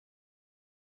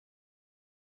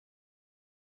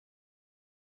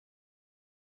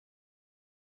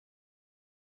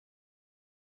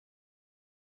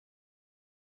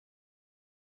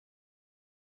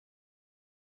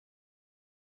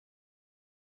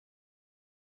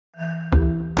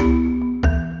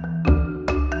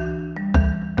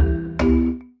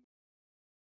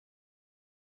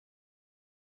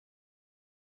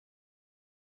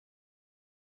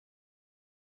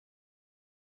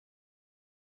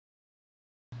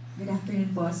Good afternoon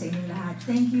po sa inyong lahat.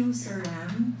 Thank you, Sir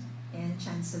Ram and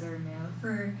Chancellor Mel,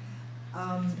 for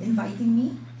inviting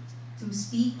me to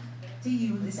speak to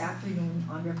you this afternoon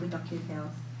on reproductive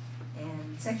health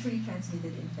and sexually transmitted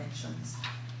infections.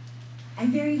 I'm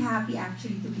very happy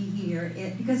actually to be here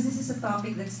because this is a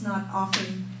topic that's not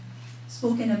often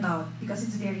spoken about because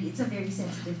it's a very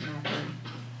sensitive matter.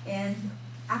 And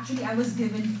actually I was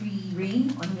given free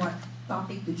rein on what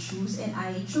topic to choose, and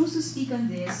I chose to speak on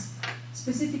this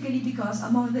specifically because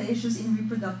among the issues in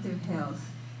reproductive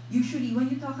health, usually when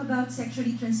you talk about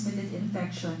sexually transmitted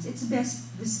infections, it's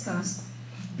best discussed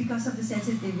because of the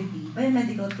sensitivity by a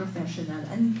medical professional.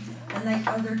 And unlike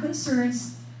other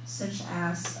concerns, such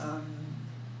as,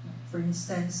 for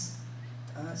instance,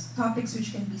 topics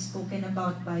which can be spoken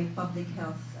about by public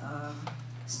health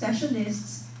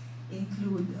specialists,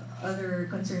 include other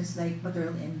concerns like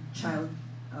maternal and child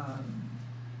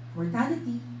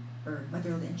mortality or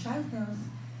maternal and child health.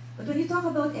 But when you talk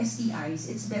about STIs,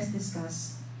 it's best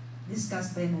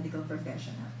discussed by a medical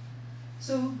professional.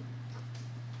 So,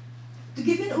 to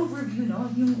give an overview,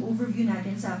 yung overview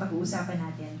natin sa pag-uusapan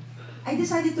natin, I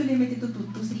decided to limit it to 3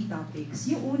 topics.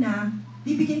 Yung una,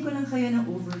 bibigyan ko lang kayo ng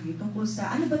overview tungkol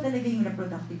sa ano ba talaga yung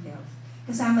reproductive health.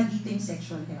 Kasama dito yung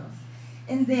sexual health.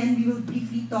 And then, we will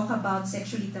briefly talk about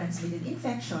sexually transmitted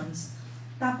infections.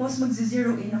 Tapos,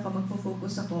 magze-zero in ako,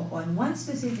 magfo-focus ako on one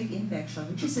specific infection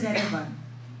which is relevant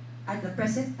at the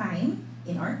present time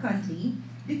in our country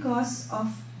because of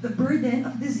the burden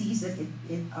of disease that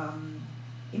it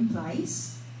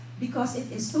implies, because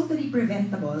it is totally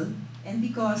preventable, and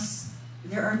because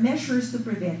there are measures to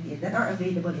prevent it that are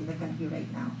available in the country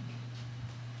right now.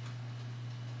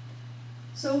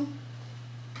 So,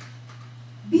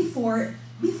 before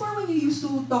when you used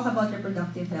to talk about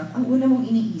reproductive health, ang una mong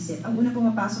iniisip, ang una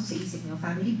pumapasok sa isip niyo,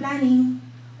 family planning,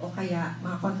 o kaya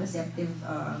mga contraceptive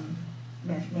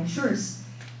measures.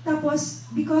 Tapos,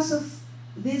 because of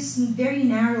this very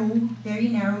narrow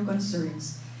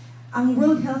concerns, ang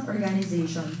World Health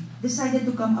Organization decided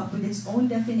to come up with its own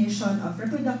definition of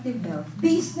reproductive health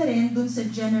based na rin dun sa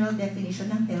general definition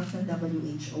ng health ng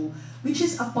WHO, which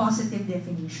is a positive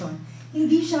definition.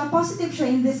 Positive siya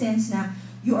in the sense na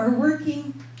you are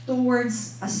working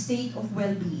towards a state of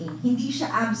well-being. Hindi siya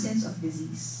absence of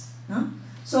disease. No?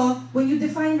 So, when you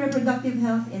define reproductive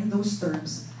health in those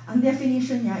terms, ang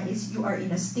definition niya is you are in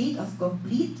a state of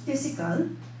complete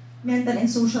physical, mental, and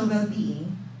social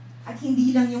well-being, at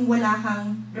hindi lang yung wala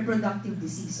kang reproductive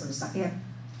disease or sakit.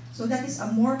 So that is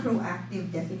a more proactive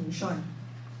definition.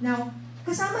 Now,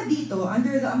 kasama dito,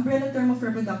 under the umbrella term of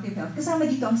reproductive health, kasama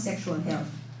dito ang sexual health,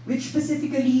 which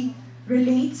specifically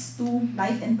relates to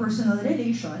life and personal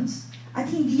relations, at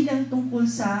hindi lang tungkol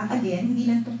sa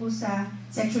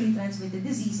sexually transmitted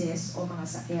diseases o mga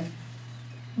sakit.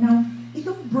 Now,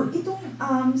 itong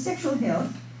sexual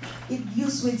health, it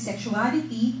deals with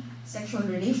sexuality, sexual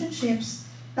relationships,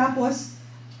 tapos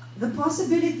the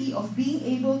possibility of being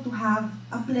able to have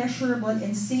a pleasurable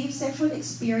and safe sexual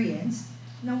experience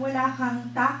na wala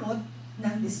kang takot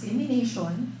ng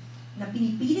discrimination, na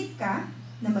pinipilit ka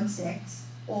na mag-sex,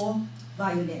 o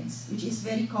violence, which is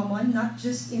very common, not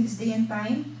just in this day and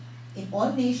time, in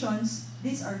all nations.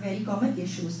 These are very common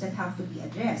issues that have to be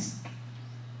addressed.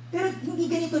 Pero hindi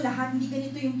ganito lahat, hindi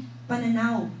ganito yung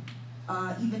pananaw,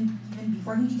 even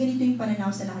before, hindi ganito yung pananaw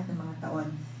sa lahat ng mga taon.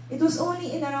 It was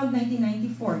only in around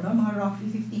 1994, mga roughly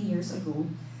 15 years ago,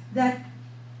 that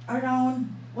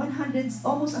around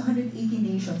almost 180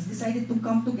 nations decided to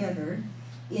come together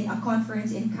in a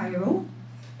conference in Cairo,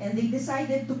 and they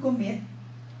decided to commit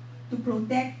to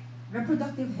protect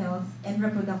reproductive health and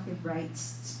reproductive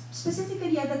rights,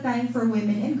 specifically at the time for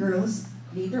women and girls,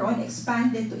 later on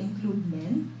expanded to include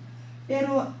men.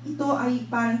 Pero ito ay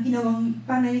parang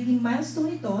naging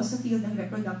milestone ito sa field ng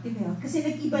reproductive health kasi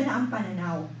nag-iba na ang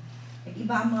pananaw.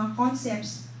 Nag-iba ang mga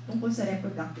concepts tungkol sa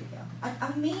reproductive health. At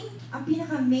ang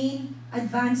pinaka-main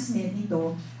advancement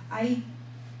nito ay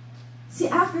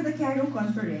after the Cairo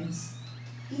Conference,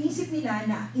 inisip nila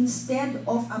na instead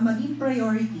of maging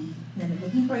priority, na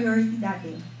naging priority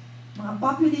dati, mga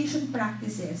population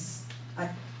practices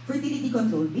at fertility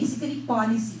control, basically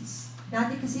policies.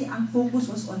 Dati kasi ang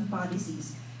focus was on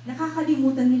policies.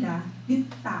 Nakakalimutan nila yung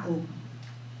tao.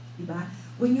 Diba?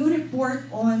 When you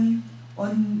report on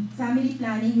family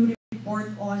planning, you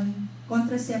report on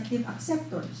contraceptive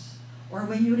acceptors. Or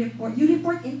when you report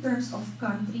in terms of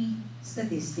country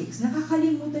statistics.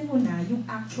 Nakakalimutan mo na yung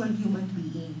actual human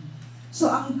being. So,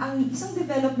 ang isang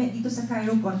development dito sa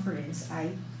Cairo Conference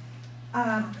ay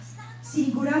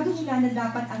sinigurado nila na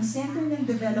dapat ang center ng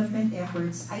development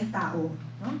efforts ay tao.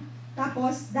 No?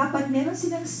 Tapos, dapat meron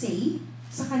silang say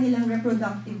sa kanilang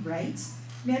reproductive rights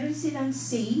meron silang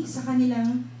say sa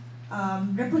kanilang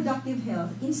reproductive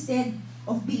health instead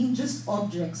of being just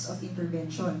objects of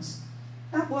interventions.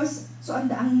 Tapos, so ang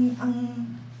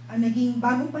naging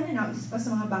bagong pananaw, isa pa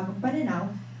sa mga bagong pananaw,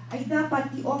 ay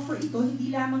dapat i-offer ito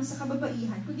hindi lamang sa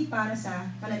kababaihan, kundi para sa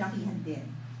kalalakihan din.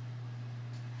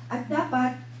 At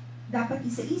dapat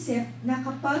isa-isip na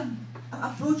kapag ang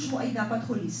approach mo ay dapat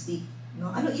holistic.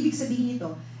 No? Ano ibig sabihin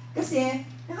nito? Kasi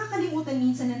nakakalimutan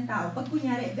minsan ng tao pag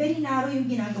kunyari, very narrow yung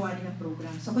ginagawa nilang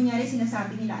program. So kunyari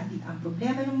sinasabi nila, ang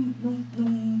problema nung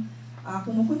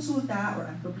kumukonsulta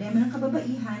or ang problema ng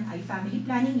kababaihan ay family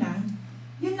planning lang,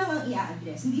 yun lang ang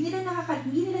i-address. Hindi nila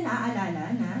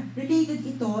naaalala na related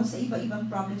ito sa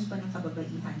iba-ibang problems pa ng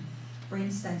kababaihan. For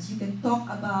instance, you can talk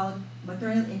about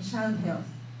maternal and child health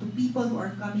to people who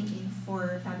are coming in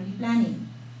for family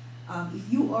planning. If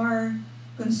you are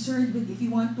concerned with, if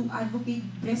you want to advocate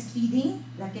breastfeeding,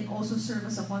 that can also serve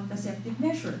as a contraceptive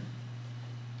measure.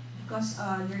 Because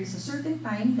there is a certain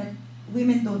time that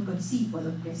women don't conceive while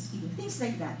breastfeeding. Things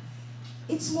like that.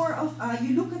 It's more of,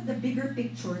 you look at the bigger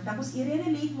picture, tapos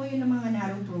i-relate mo yun ng mga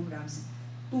narrow programs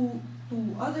to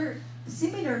other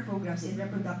similar programs in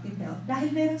reproductive health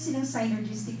dahil meron silang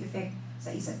synergistic effect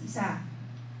sa isa't isa.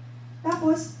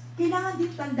 Tapos, kailangan din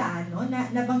tandaan, no,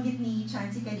 na nabanggit ni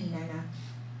Chansey kanina na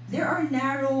there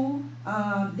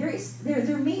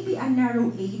may be a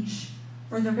narrow age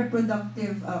for the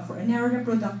reproductive, for a narrow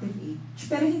reproductive age,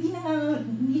 pero hindi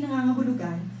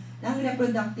nangangahulugan na ang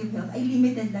reproductive health ay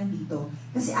limited lang dito.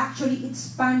 Kasi actually, it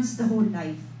spans the whole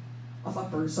life of a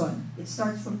person. It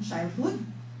starts from childhood,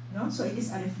 no? So it is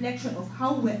a reflection of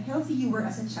how healthy you were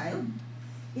as a child.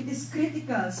 It is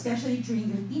critical, especially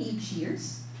during your teenage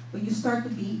years, when you start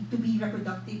to be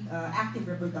reproductive, active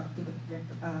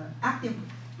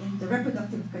in the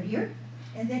reproductive career,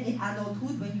 and then in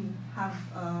adulthood when you have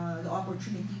the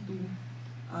opportunity to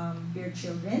bear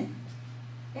children,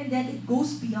 and then it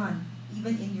goes beyond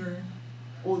even in your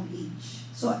old age.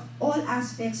 So all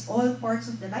aspects, all parts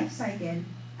of the life cycle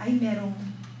ay merong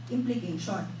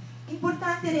implication.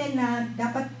 Importante rin na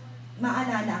dapat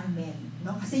maalala ang men,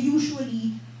 no? Kasi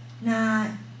usually na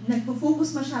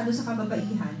nagpo-focus masyado sa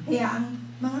kababaihan, kaya ang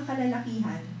mga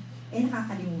kalalakihan ay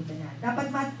nakakalimutan na.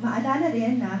 Dapat maalala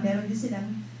rin na meron din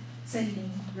silang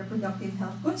sariling reproductive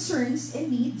health concerns and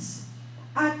needs,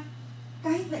 at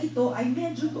kahit na ito ay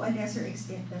medyo to a lesser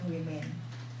extent ng women.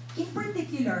 In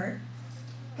particular,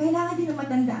 kailangan din na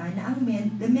matandaan na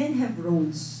the men have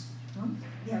roles. No?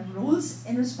 They have roles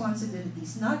and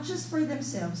responsibilities, not just for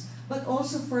themselves, but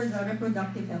also for the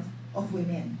reproductive health of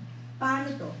women.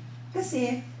 Paano to?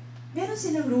 Kasi, meron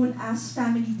silang role as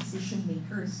family decision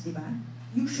makers, di ba?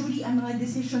 Usually, ang mga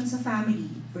decisions sa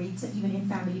family, for even in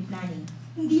family planning,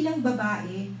 hindi lang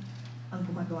babae ang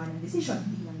gumagawa ng decision,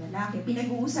 hindi lang lalaki.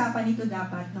 Pinag-uusapan ito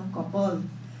dapat ng couple.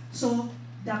 So,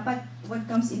 dapat what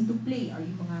comes into play are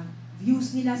yung mga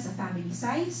views nila sa family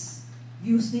size,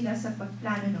 views nila sa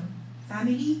pagplano ng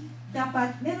family,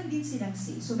 dapat meron din silang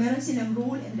say. So meron silang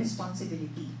role and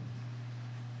responsibility.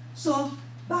 So,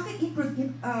 bakit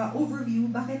overview,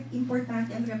 bakit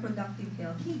importante ang reproductive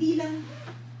health? Hindi lang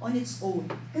on its own.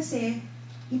 Kasi,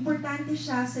 importante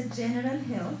siya sa general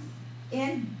health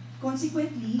and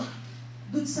consequently,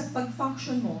 dun sa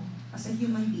pag-function mo as a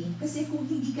human being. Kasi kung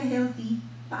hindi ka healthy,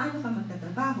 paano ka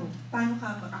magtatrabaho? Paano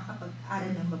ka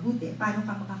makakapag-aral ng mabuti? Paano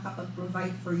ka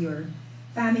makakapag-provide for your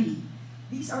family?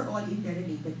 These are all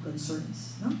interrelated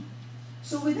concerns, no?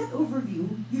 So with that overview,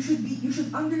 you should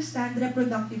understand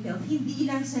reproductive health hindi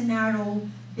lang sa narrow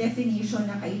definition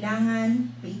na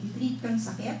kailangan may treat kang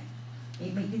sakit,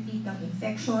 may treat kang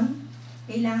infection,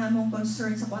 kailangan mong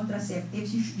concern sa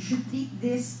contraceptives. You should treat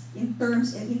this in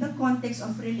the context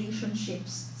of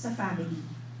relationships sa family,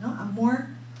 no? A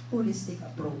more holistic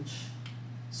approach.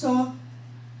 So,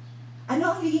 ano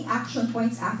ang naging action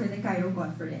points after the Cairo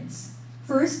conference?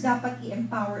 First, dapat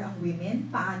i-empower ang women.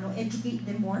 Paano? Educate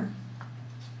them more.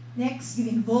 Next, you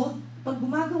involve, pag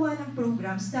gumagawa ng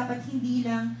programs, dapat hindi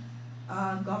lang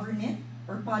government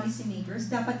or policymakers,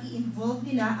 dapat i-involve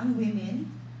nila ang women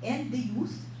and the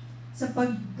youth sa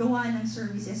paggawa ng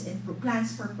services and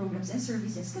plans for programs and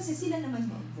services kasi sila naman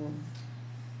yung involved.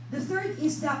 The third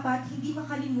is dapat hindi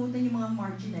makalimutan yung mga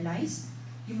marginalized,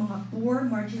 yung mga poor,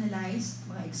 marginalized,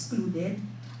 mga excluded,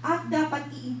 at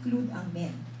dapat i-include ang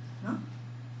men. No?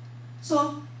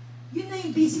 So, yun na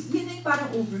yung basic, yun na yung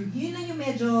parang overview, yun na yung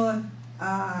medyo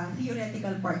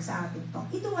theoretical part sa ating talk.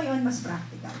 Ito ngayon mas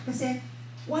practical kasi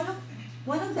one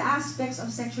of the aspects of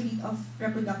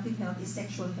reproductive health is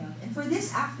sexual health. And for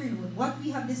this afternoon, what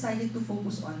we have decided to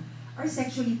focus on are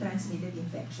sexually transmitted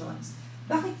infections.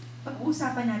 Bakit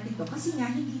pag-uusapan natin to kasi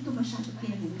nga hindi ito masyadong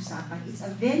pinag-uusapan. It's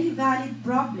a very valid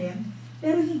problem,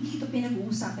 pero hindi ito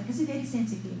pinag-uusapan kasi very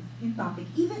sensitive yung topic.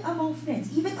 Even among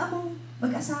friends, even among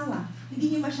mag-asawa,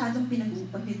 hindi niyo masyadong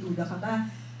pinag-uusapan. May duda ka ba?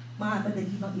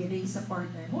 Madali bang i-raise sa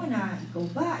partner mo na ikaw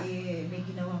ba, may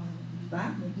ginawang, di ba?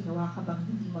 May ginawa ka bang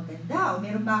hindi maganda? O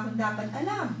meron ba akong dapat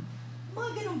alam? Mga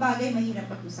ganong bagay, mahirap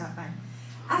pag-usapan.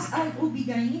 As an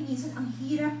OB-GYN, minsan ang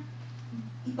hirap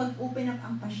ipag-open up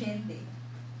ang pasyente.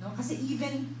 No? Kasi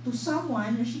even to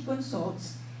someone na she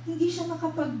consults, hindi siya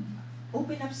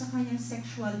makapag-open up sa kanyang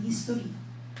sexual history.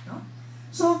 No?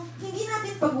 So, hindi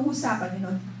natin pag-uusapan,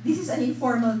 this is an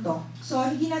informal talk. So,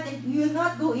 hindi natin, we will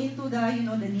not go into the,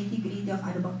 the nitty-gritty of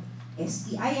ano bang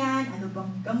STI yan, ano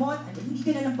bang gamot, hindi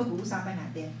ka na lang pag-uusapan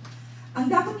natin.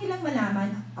 Ang dapat nilang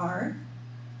malaman are,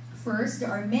 first, there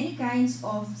are many kinds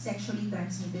of sexually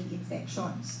transmitted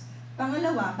infections.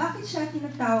 Pangalawa, bakit siya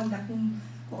tinatawag na kung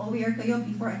aware kayo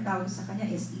before ang tawag sa kanya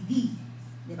STD?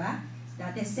 Diba?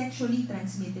 That is sexually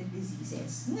transmitted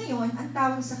diseases. Ngayon, ang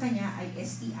tawag sa kanya ay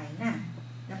STI na.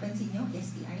 Napansin nyo?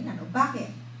 STI na. No?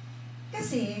 Bakit?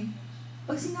 Kasi,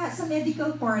 sa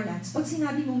medical parlance, pag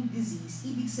sinabi mong disease,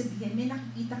 ibig sabihin, may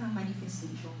nakikita kang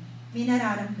manifestation. May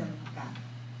nararamdaman ka.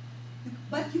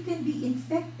 But you can be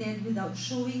infected without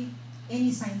showing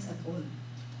any signs at all.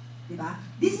 Diba?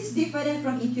 This is different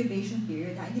from incubation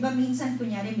period. Diba minsan,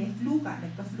 kunyari, may flu ka,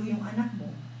 nagka-flu yung anak mo,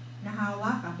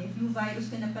 nahawa ka, may flu virus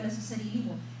ka na pala sa sarili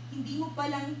mo, hindi mo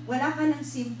palang, wala ka lang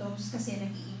symptoms kasi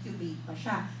nag-i-incubate pa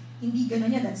siya. Hindi gano'n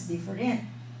niya, that's different.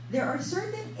 There are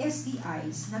certain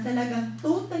STIs na talagang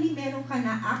totally meron ka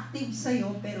na active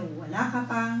sa'yo pero wala ka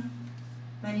pang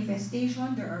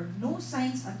manifestation, there are no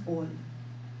signs at all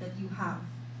that you have.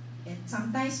 And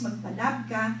sometimes magpa-lab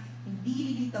ka, hindi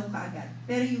lilitaw ka agad,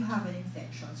 pero you have an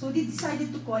infection. So they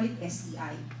decided to call it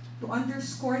STI to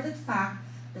underscore that fact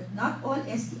that not all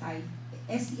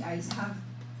STIs have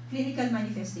clinical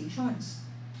manifestations.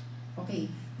 Okay,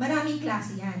 maraming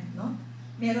klase yan, no?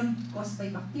 Meron caused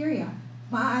by bacteria.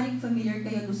 Maaaring familiar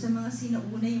kayo doon sa mga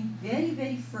sinauna yung very,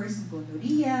 very first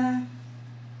gonorrhea,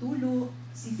 tulo,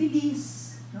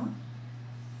 syphilis, no?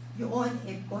 Yun,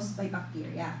 caused by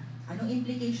bacteria. Anong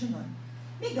implication nun?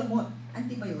 May gamot,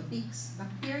 antibiotics.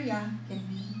 Bacteria can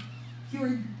be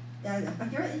cured,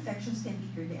 bacterial infections can be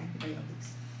cured by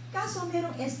antibiotics. Kaso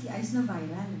merong STIs na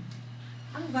viral.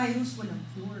 Ang virus walang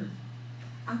cure.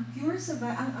 Ang cure sa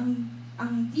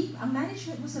ang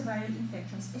management mo sa viral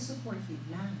infections is supportive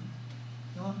lang.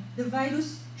 No? The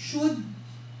virus should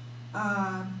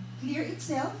clear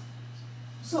itself.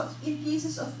 So, in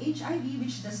cases of HIV,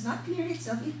 which does not clear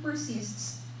itself, it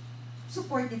persists.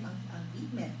 Supportive ang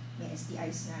treatment. May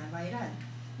STIs na viral.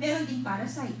 Meron ding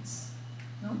parasites.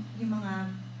 No? Yung mga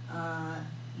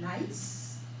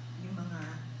lice, yung mga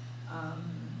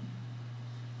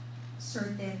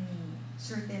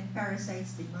certain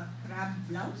parasites, din mga crab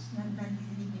blouse,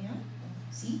 nandinig niyo yun?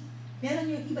 See? Meron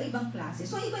yung iba-ibang klase.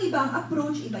 So, iba-ibang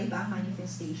approach, iba-ibang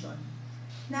manifestation.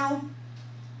 Now,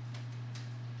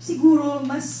 siguro, ang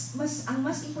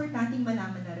mas importanteng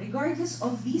malaman na, regardless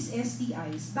of these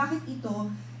STIs, bakit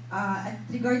ito, at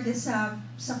regardless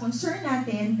sa concern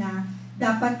natin na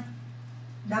dapat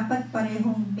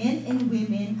parehong men and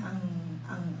women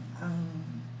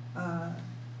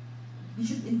we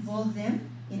should involve them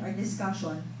in our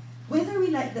discussion. Whether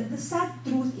we like, the sad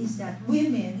truth is that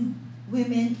women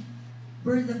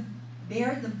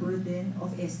bear the burden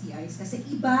of STIs kasi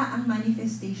iba ang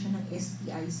manifestation ng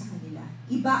STI sa kanila.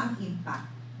 Iba ang impact.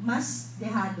 Mas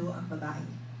dehado ang babae.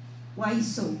 Why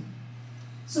so?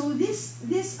 So this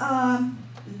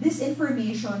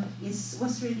information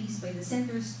was released by the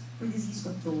Centers for Disease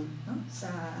Control, no?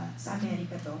 sa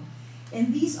Amerika to.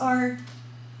 And these are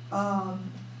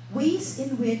ways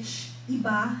in which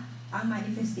iba ang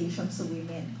manifestation sa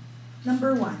women.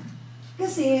 Number one,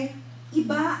 kasi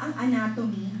iba ang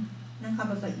anatomy ng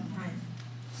kababaihan.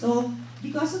 So,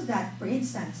 because of that, for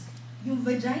instance, yung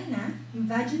vagina,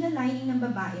 yung vaginal lining ng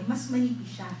babae, mas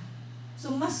manipis siya.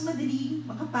 So, mas madaling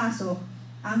makapasok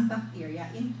ang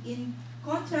bacteria. In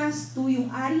contrast to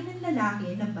yung ari ng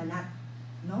lalaki na balat,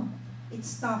 no?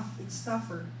 It's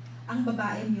tougher. Ang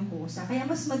babae mucosa, kaya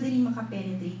mas madaling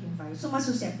makapenetrate yung virus. So, mas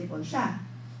susceptible siya.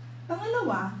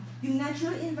 Pangalawa, yung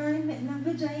natural environment ng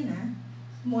vagina,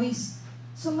 moist.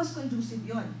 So, mas conducive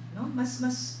yon, no? Mas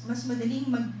madaling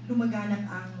lumaganap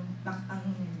ang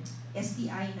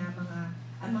STI na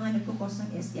ang mga nagkukos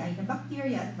ng STI na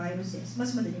bacteria at viruses.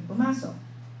 Mas madaling pumasok.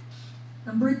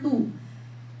 Number two,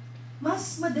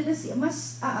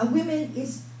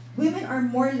 women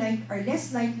are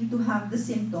less likely to have the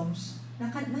symptoms na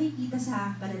nakikita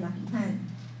sa kalalakihan.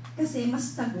 Kasi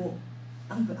mas tago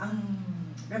ang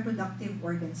reproductive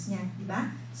organs niya, di ba?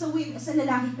 So, sa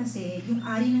lalaki kasi, yung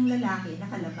ari ng lalaki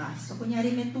nakalabas. So,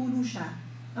 kunyari may tulo siya,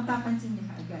 mapapansin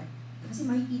niya kaagad. Kasi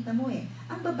makikita mo eh.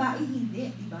 Ang babae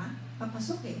hindi, di ba?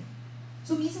 Papasok eh.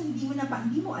 So, minsan hindi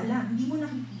mo alam, hindi mo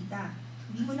nakikita,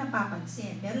 hindi mo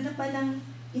napapansin. Meron na palang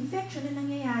infection na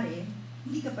nangyayari,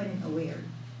 hindi ka pa rin aware.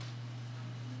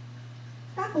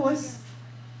 Tapos,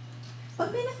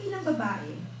 pag may na-feel ang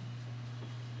babae,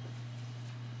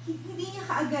 hindi niya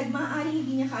kaagad, maaaring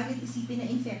hindi niya kaagad isipin na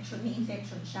may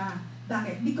infection siya.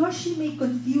 Bakit? Because she may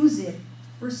confuse it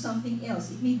for something else.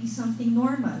 It may be something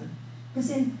normal.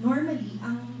 Kasi normally,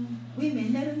 ang women,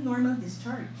 meron normal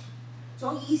discharge.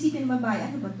 So, ang iisipin ng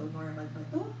babae, ano ba to? Normal ba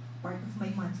to? Part of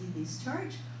my monthly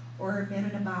discharge? Or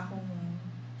meron na ba akong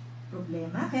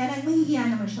problema? Kaya lang, mahihiya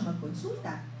naman siya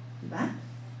magkonsulta. Diba?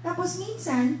 Tapos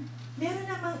minsan, meron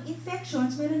namang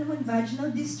infections, meron naman vaginal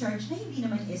discharge na hindi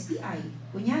naman STI.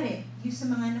 Kunyari, yung sa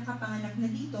mga nakapanganak na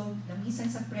dito, na minsan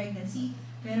sa pregnancy,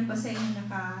 meron pa sa inyo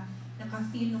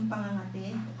naka-feel ng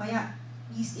pangangate, o kaya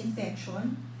yeast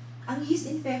infection. Ang yeast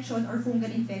infection or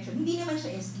fungal infection, hindi naman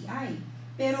siya STI.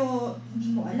 Pero hindi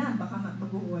mo alam, baka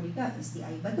mag-worry ka,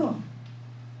 STI ba to?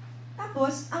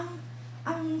 Tapos, ang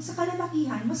sa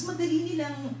kalalakihan, mas madali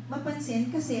nilang mapansin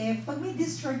kasi pag may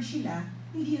discharge sila,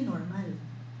 hindi yun normal.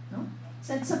 No?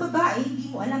 Sa babae, hindi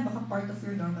mo alam, baka part of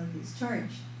your normal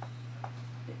discharge.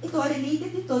 Ito,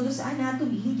 related ito do sa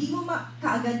anatomy, hindi mo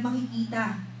kaagad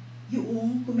makikita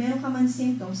yung, kung meron ka man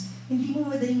symptoms, hindi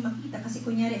mo madaling makita kasi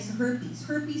kunyari sa herpes.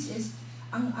 Herpes is,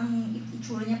 ang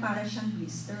itsura niya para siyang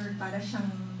blister, para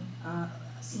siyang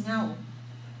singaw.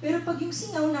 Pero pag yung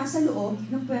singaw nasa loob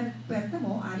ng puwerta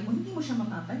mo, hindi mo siya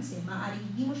mapapansin, maaaring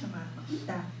hindi mo siya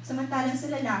makita. Samantalang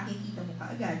sa lalaki, kita mo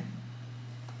kaagad.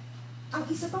 Ang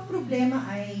isa pang problema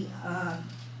ay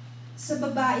sa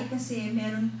babae kasi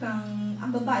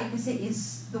ang babae kasi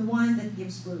is the one that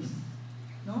gives birth.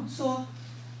 No? So,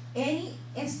 any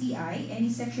STI,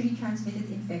 any sexually transmitted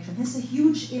infection has a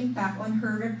huge impact on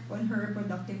her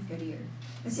reproductive career.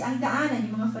 Kasi ang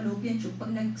daanan, yung mga fallopian tube,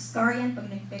 pag nag-scar yan,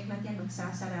 pag nag-peklat yan,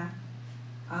 magsasara,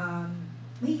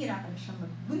 mahihirapan siya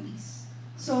magbuntis.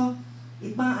 So,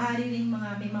 maaari rin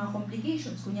may mga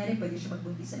complications. Kunyari, pwede siya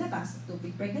magbuntis sa labas,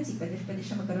 ectopic pregnancy, pwede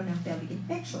siya magkaroon ng pelvic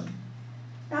infection.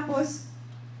 Tapos,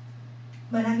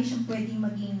 marami siyang pwedeng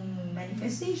maging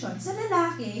manifestation. Sa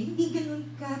lalaki, hindi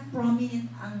ganun ka-prominent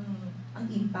ang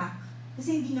impact.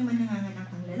 Kasi hindi naman nanganganak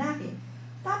ang lalaki.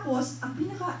 Tapos,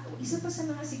 isa pa sa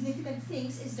mga significant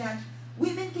things is that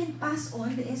women can pass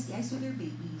on the STIs to their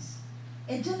babies.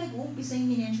 Eh, dyan nag-uumpisa yung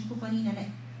minention ko kanina na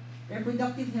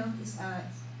reproductive health is,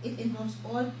 it involves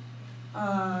all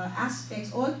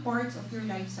aspects, all parts of your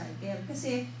life cycle.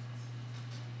 Kasi,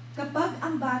 kapag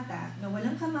ang bata na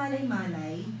walang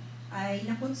kamalay-malay ay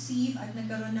na-conceive at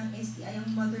nagkaroon ng STI ang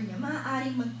mother niya,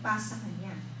 maaaring mag-pass sa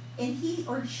kanya. And he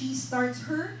or she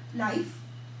starts her life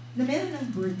na meron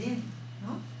ng burden.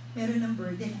 No? Meron ng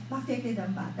burden. Affected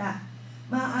ang bata.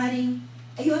 Maaaring,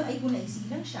 ayun ay kung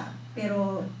naisilang siya.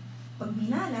 Pero pag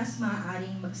minalas,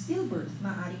 maaaring mag-stillbirth,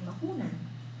 maaaring makunan.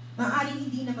 Maaaring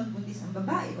hindi na magbuntis ang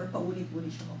babae or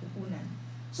paulit-ulit siya makukunan.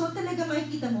 So talaga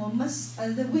makikita mo,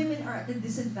 the women are at a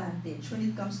disadvantage when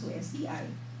it comes to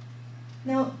STI.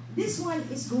 Now, this one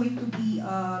is going to be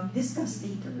discussed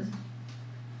later.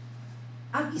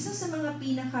 Ang isa sa mga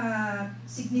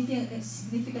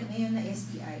pinaka-significant ngayon na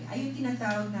STI ay yung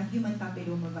tinatawag na human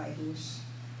papillomavirus.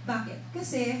 Bakit?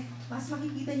 Kasi, mas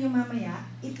makikita nyo mamaya,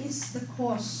 it is the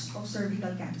cause of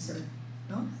cervical cancer.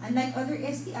 No? Unlike other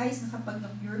STIs na kapag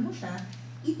na-cure mo siya,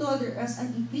 ito, there is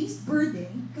an increased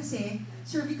burden kasi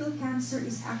cervical cancer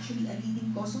is actually a leading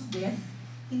cause of death,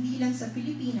 hindi lang sa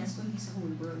Pilipinas, kundi sa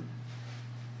whole world.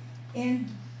 And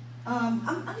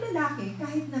ang lalaki,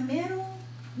 kahit na merong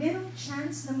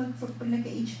chance na pag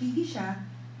nagka-HPV siya,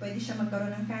 pwede siya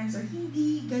magkaroon ng cancer,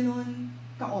 hindi ganon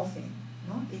ka-often.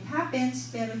 No? It happens,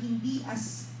 pero hindi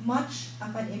as much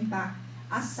of an impact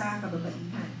as sa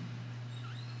kababaihan.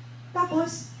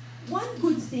 Tapos, one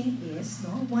good thing is,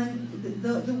 no,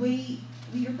 the way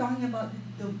we are talking about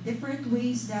the different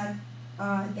ways that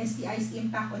STIs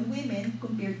impact on women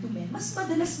compared to men, mas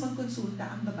madalas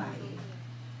magkonsulta ang babae.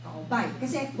 Why?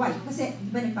 Kasi,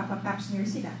 di ba nagpapa-pap smear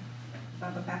sila?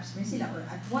 Nagpapa-pap smear sila, or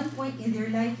at one point in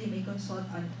their life, they may consult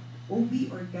an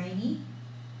OB or gynae.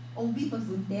 OB pag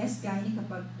buntes, gynae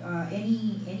kapag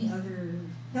any other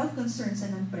health concerns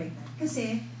na non-pregnant.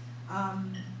 Kasi,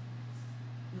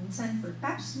 minsan for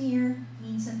pap smear,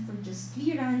 minsan for just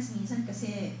clearance, minsan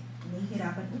kasi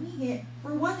nahihirapan umihi.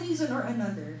 For one reason or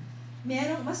another,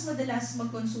 mas madalas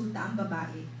magkonsulta ang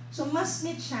babae. So, mas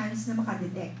may chance na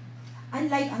makadetect.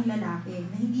 Unlike ang lalaki,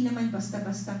 na hindi naman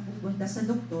basta-basta pupunta sa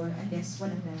doktor unless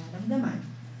walang nararamdaman.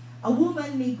 A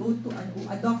woman may go to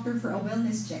a doctor for a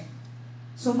wellness check.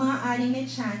 So, maaaring may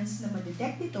chance na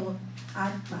ma-detect ito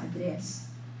at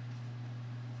ma-address.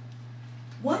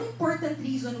 One important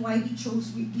reason why I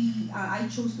chose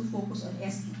to focus on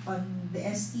the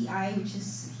STI, which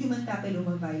is human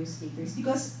papillomavirus later, is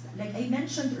because, like I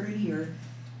mentioned earlier,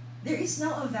 there is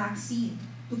now a vaccine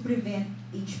to prevent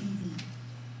HPV.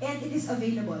 And it is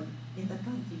available in the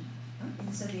country. It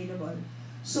is available.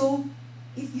 So,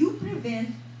 if you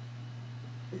prevent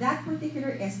that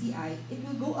particular STI, it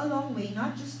will go a long way,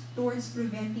 not just towards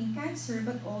preventing cancer,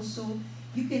 but also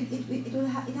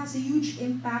it has a huge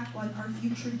impact on our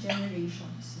future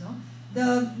generations. No?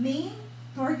 The main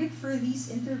target for these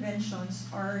interventions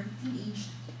are teenage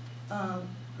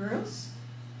girls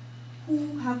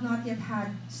who have not yet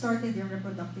started their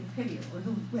reproductive career, or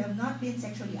who have not been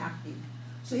sexually active.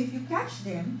 So if you catch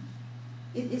them,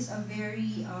 it is a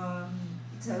very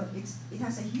it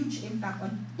has a huge impact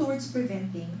towards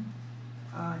preventing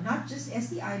not just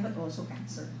STI but also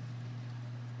cancer.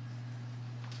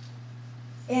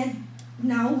 And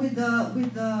now with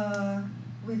the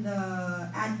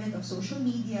advent of social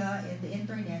media and the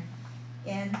internet,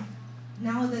 and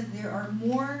now that there are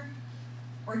more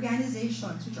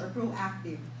organizations which are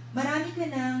proactive, marami ka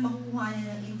nang makukuha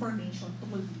na ng information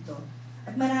tungkol dito.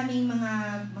 At maraming mga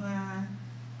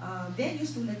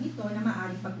venues tulad nito na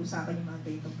maaaring pag-usapan yung mga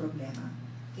ganitong problema.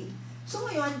 Okay. So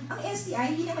ngayon, ang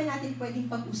STI, hindi naman natin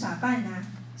pwedeng pag-usapan na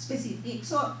specific.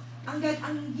 So, ang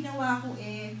ginawa ko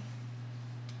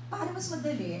para mas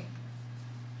madali,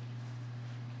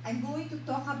 I'm going to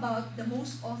talk about the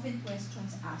most often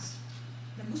questions asked.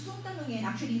 Na gustong tanungin,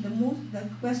 actually, the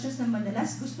questions na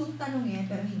madalas gustong tanungin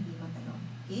pero hindi matanong.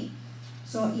 Okay?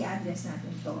 So, i-address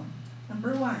natin to.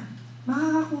 Number 1,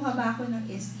 makakakuha ba ako ng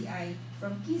STI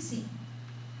from kissing?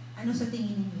 Ano sa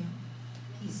tingin ninyo?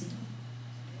 Kissing.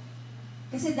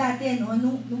 Kasi dati,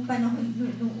 nung panahon,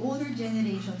 nung older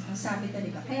generations, ang sabi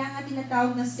talaga, kaya nga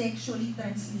tinatawag na sexually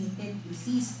transmitted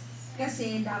disease.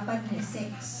 Kasi dapat may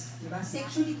sex. Diba?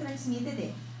 Sexually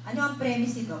transmitted Ano ang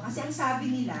premise nito? Kasi ang sabi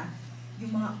nila,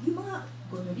 yung mga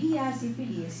gonorrhea,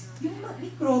 syphilis, yung mga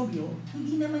mikrobyo,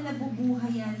 hindi naman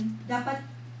nabubuhay yan. Dapat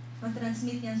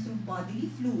matransmit yan through bodily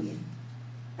fluid.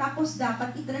 Tapos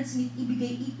dapat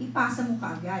ipasa mo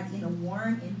kaagad in a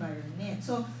warm environment.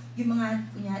 So, yung mga,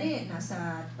 kunyari,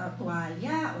 nasa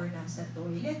tuwalya or nasa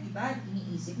toilet, di ba?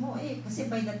 Iniisip mo, kasi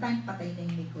by the time patay na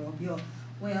yung mikrobyo.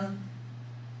 Well,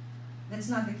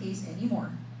 that's not the case anymore.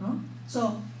 No?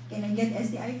 So, can I get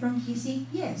STI from kissing?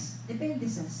 Yes. Depende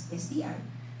sa STI.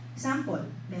 Example,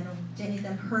 merong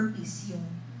genital herpes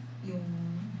yung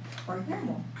partner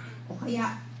mo. O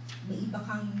kaya, may iba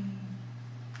kang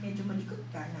medyo malikot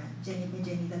ka na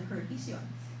genital herpes yun.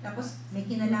 Tapos, may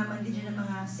kinalaman din dyan ng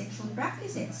mga sexual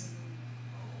practices.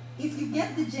 If you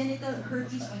get the genital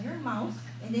herpes on your mouth,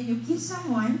 and then you kiss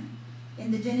someone,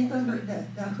 and the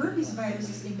herpes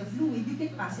virus is in the fluid, you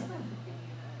can pass it on.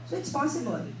 So it's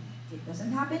possible. It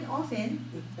doesn't happen often.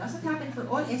 It doesn't happen for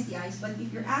all STIs, but if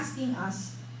you're asking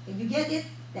us, can you get it?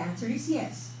 The answer is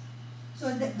yes. So,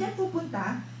 dyan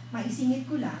pupunta, maisingit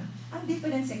ko lang, ang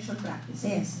different sexual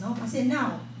practices, no? Kasi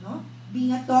now, no,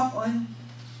 being a talk on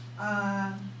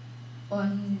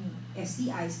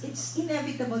STIs, it's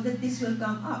inevitable that this will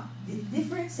come up. The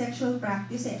different sexual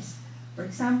practices. For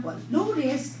example, low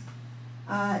risk,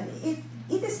 it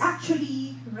is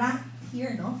actually ranked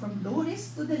here, no, from low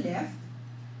risk to the left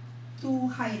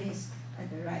to high risk at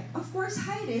the right. Of course,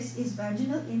 high risk is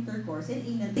vaginal intercourse and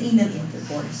anal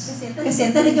intercourse.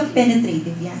 Kasi talagang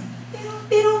penetrative yan.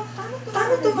 Pero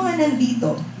paano itong mga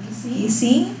nandito?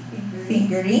 Kissing,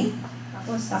 fingering,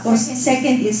 tapos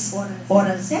second is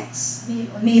oral sex,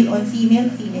 male on female,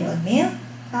 female on male.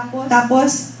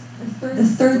 Tapos the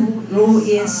third row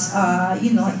is,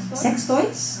 sex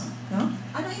toys. No?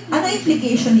 Ano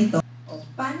implication nito?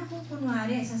 Paano kung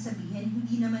kunwari sasabihin,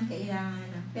 hindi naman kailangan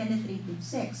ng penetrative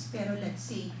sex, pero let's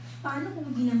say, paano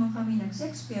kung hindi naman kami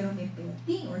nag-sex, pero may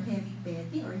petting or heavy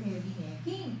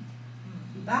necking?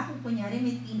 Diba? Kung kunyari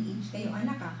may teenage kayo,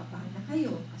 nakakabahan na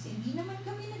kayo. Kasi hindi naman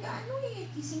kami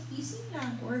kissing-kissing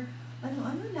lang, or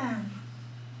ano-ano lang.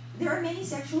 There are many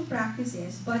sexual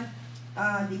practices, but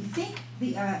they think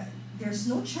there's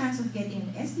no chance of getting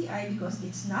an STI because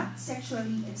it's not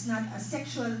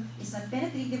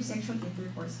penetrative sexual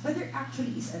intercourse, but there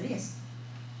actually is a risk.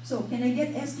 So, can I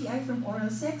get STI from oral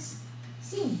sex?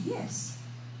 Yes.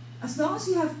 As long as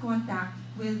you have contact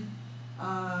with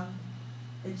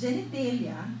the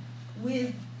genitalia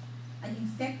with an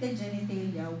infected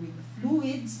genitalia with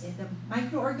fluids and the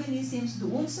microorganisms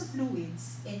doon sa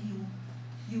fluids, and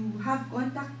you have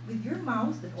contact with your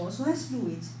mouth that also has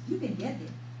fluids, you can get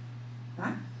it.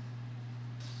 Huh?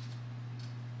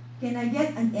 Can I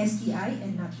get an STI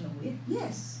and not know it?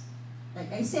 Yes.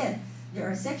 Like I said, there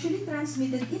are sexually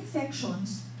transmitted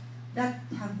infections that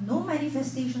have no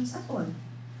manifestations at all.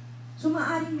 So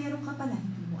maaaring meron ka pala,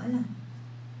 hindi mo alam.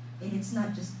 And it's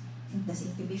not just tas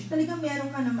incubation. Talagang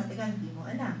meron ka na matagal, hindi mo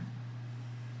alam.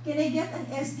 Can I get an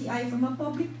STI from a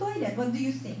public toilet? What do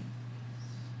you think?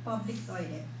 Public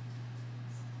toilet.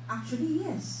 Actually,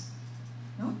 yes.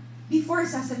 No? Before,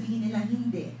 sasabihin nila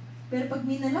hindi. Pero pag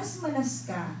minalas-malas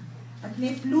ka at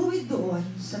may fluid doon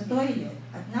sa toilet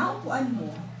at naupuan mo,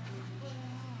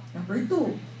 number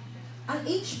 2, ang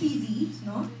HPV,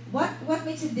 no? What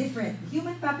makes it different?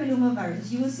 Human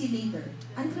papillomavirus, you will see later.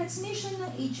 Ang transmission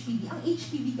ng HPV, ang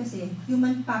HPV kasi,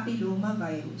 human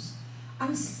papillomavirus,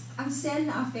 ang cell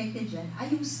na affected dyan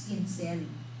ay yung skin cell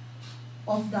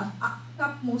of the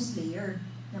topmost layer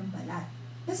ng balat.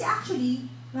 Kasi actually,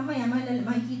 mamaya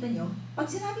makikita nyo, pag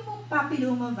sinabi mong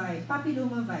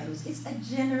papillomavirus, it's a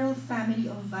general family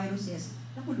of viruses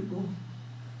na kulugo.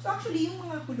 So actually, yung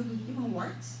mga kulugo, yung mga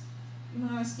warts, yung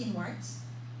mga skin warts,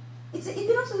 it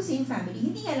belongs to the same family.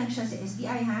 Hindi nga lang siya sa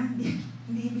STI, ha?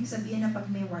 Hindi ibig sabihin na pag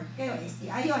may wart kayo,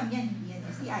 STI yun, hindi yan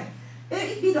STI. Pero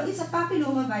it's a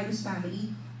papillomavirus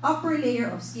family, upper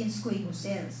layer of skin squamous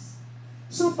cells.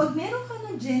 So pag meron ka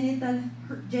ng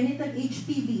genital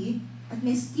HPV, at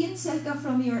may skin cell ka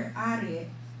from your are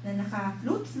na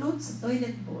naka-float sa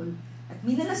toilet bowl, at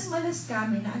minalas-malas ka,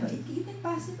 you can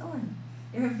pass it on.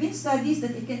 There have been studies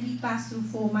that it can be passed through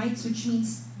fomites, which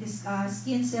means this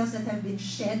skin cells that have been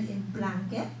shed in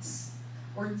blankets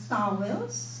or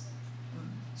towels.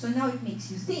 So now it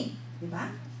makes you think, di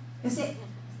ba? Kasi,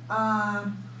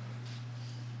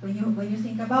 when you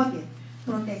think about it,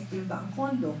 protective ba ang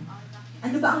condom?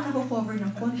 Ano ba ang nako-cover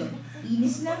ng condom?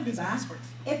 Inis lang, di ba?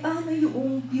 Eh, paano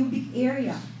yung pubic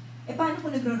area? Eh, paano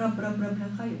kung nagra-rub-rub-rub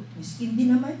lang kayo? Yung skin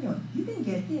din naman yun. You can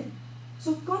get it.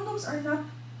 So, condoms are not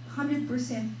 100%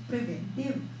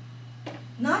 preventive.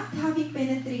 Not having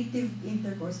penetrative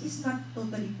intercourse is not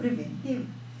totally preventive.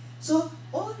 So,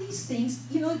 all these things,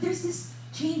 there's this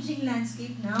changing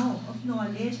landscape now of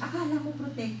knowledge. Akala mo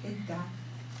protected ka.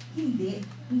 Hindi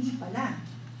pala.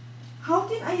 How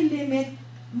can I limit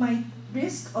my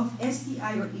risk of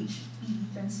STI or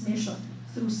HPV transmission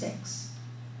through sex?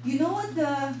 You know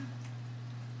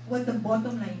what the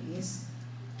bottom line is?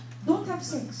 Don't have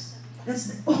sex.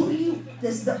 That's the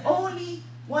only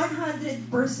 100%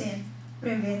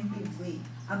 preventive way.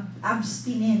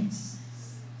 Abstinence.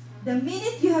 The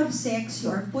minute you have sex, you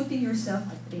are putting yourself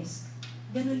at risk.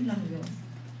 Ganun lang yun.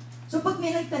 So pag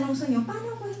may nagtanong sa inyo,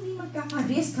 paano ko hindi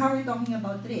magkaka-risk? How are we talking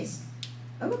about risk?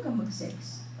 Huwag kang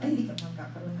mag-sex. Hindi ka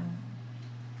magkakaroon ng...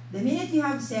 The minute you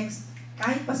have sex,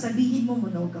 kahit pa sabihin mo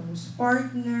monogamous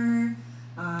partner,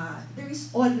 there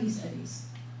is always a risk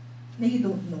na you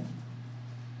don't know.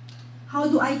 How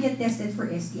do I get tested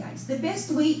for STIs? The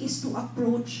best way is to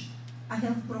approach a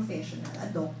health professional,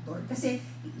 a doctor. Kasi,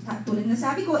 tulad na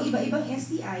sabi ko, iba-ibang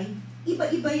STI,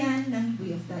 iba-iba yan ng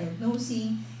way of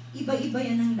diagnosing, iba-iba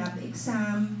yan ng lab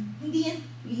exam. Hindi yan,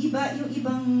 yung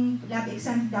ibang lab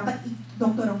exam, dapat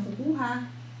doktor ang kukuha,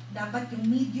 dapat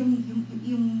yung medium,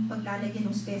 yung paglalagyan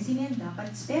ng specimen,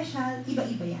 dapat special,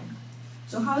 iba-iba yan.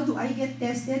 So how do I get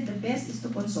tested? The best is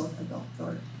to consult a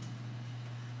doctor.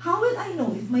 How will I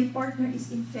know if my partner is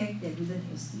infected with an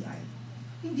STI?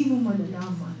 Hindi mo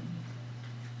malalaman.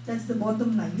 That's the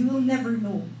bottom line. You will never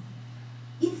know.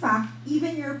 In fact,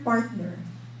 even your partner,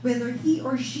 whether he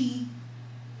or she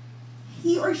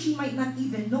might not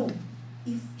even know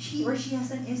if he or she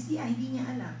has an STI, hindi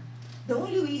niya alam. The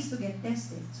only way is to get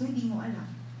tested. So, hindi mo alam.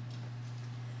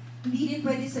 Hindi rin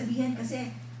pwede sabihin kasi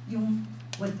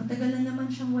matagal na naman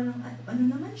siyang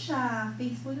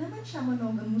faithful naman siya,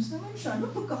 monogamous naman siya. Nung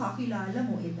pagkakakilala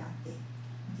mo, dati.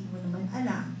 Hindi mo naman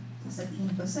alam.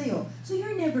 Sasabihin pa sa'yo. So,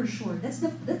 you're never sure. That's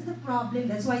the problem.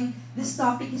 That's why this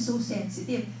topic is so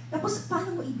sensitive. Tapos,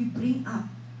 paano mo i-bring up?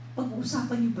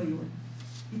 Pag-uusapan niyo ba yun?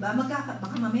 Diba?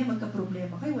 Baka mamaya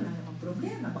magka-problema kayo, wala namang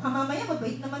problema. Baka mamaya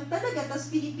mabait naman talaga,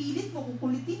 tapos pinipilit mo,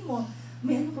 kukulitin mo.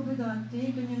 May ano ka ba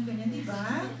dati? Ganyan,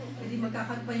 diba? Pwede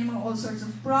magkakaroon pa yung mga all sorts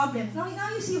of problems. Now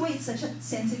you see why it's such a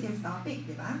sensitive topic,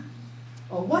 diba?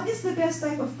 What is the best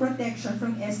type of protection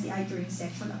from STI during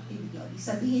sexual activity?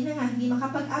 Sabihin na nga, hindi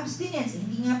makapag-abstinence,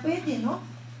 hindi nga pwede, no?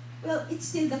 Well,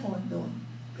 it's still the condom.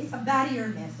 It's a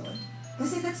barrier method.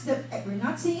 Kasi we're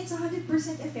not saying it's 100%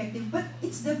 effective, but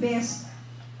it's the best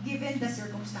given the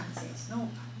circumstances. No,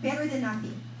 better than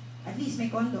nothing. At least may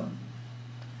condom.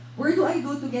 Where do I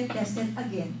go to get tested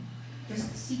again?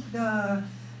 Just seek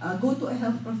go to a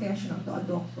health professional, to a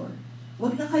doctor.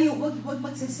 Wag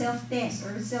magse-self-test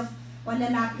or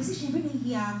palalapit. Kasi syempre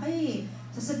nahihiya ka eh.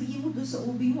 Sasabihin mo doon sa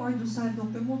OB mo or doon sa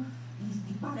doctor mo,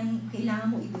 di parang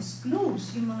kailangan mo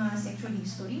i-disclose yung mga sexual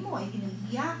history mo. Ay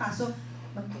nahihiya ka. So,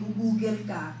 mag-google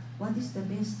ka, what is the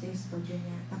best test for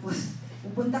ganyan? Tapos,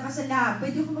 pupunta ka sa lab,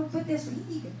 pwede ko magpa-test.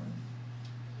 Hindi gano'n.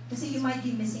 Kasi you might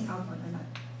be missing out on a lot.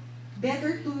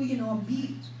 Better to,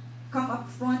 come up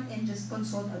front and just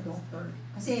consult a doctor.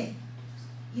 Kasi,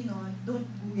 don't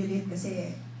Google it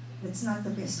kasi that's not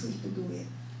the best way to do it.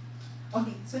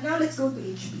 Okay, so now let's go to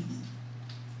HPV.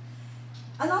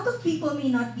 A lot of people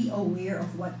may not be aware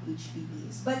of what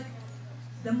HPV is, but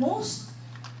the most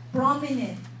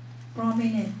prominent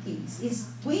case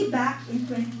is way back in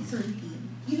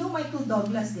 2013. You know Michael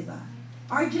Douglas, di ba?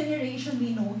 Our generation,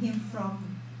 we know him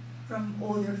from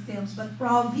older films, but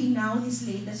probably now his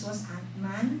latest was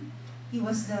Ant-Man. He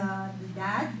was the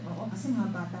dad. Oo, kasi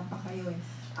mga bata pa kayo eh.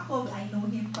 Ako, I know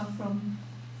him pa from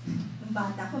nung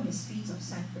bata ko, may Streets of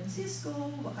San Francisco,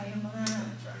 o kaya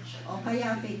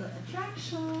Fatal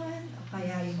Attraction, o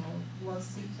kaya Wall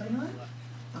Street pa yun?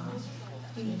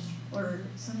 Or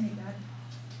something like that.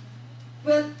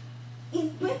 Well,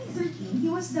 in 2013, he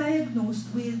was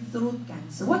diagnosed with throat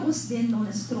cancer. What was then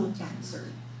known as throat cancer?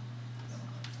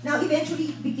 Now,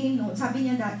 eventually, it became known. Sabi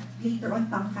niya that later on,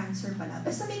 tongue cancer pala.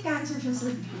 Basta may cancer siya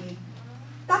sa bibig.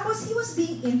 Tapos, he was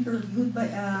being interviewed by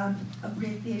a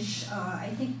British, I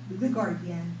think, The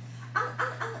Guardian.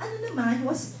 Ang ano naman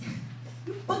was,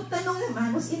 yung pagtanong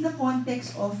naman was in the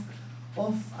context of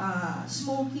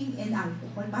smoking and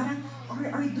alcohol. Parang,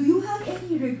 do you have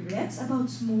any regrets about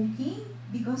smoking?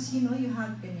 Because, you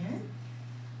have ganyan?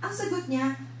 Ang sagot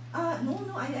niya, no,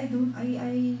 I don't,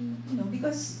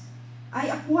 because I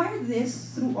acquired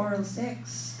this through oral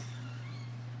sex.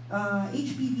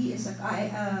 HPV is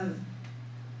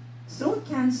throat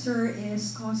cancer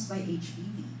is caused by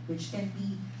HPV, which can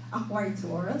be acquired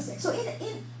through oral sex. So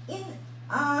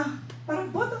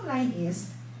parang bottom line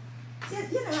is,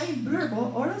 yung blurb,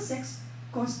 oral sex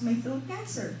caused my throat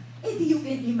cancer. You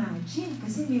can imagine,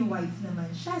 kasi may wife naman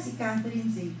siya, si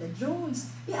Catherine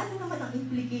Zeta-Jones. Ano naman ang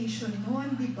implication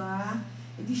nun, di ba?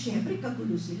 Syempre,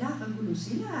 kagulo sila.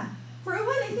 For a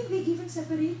while, I think they even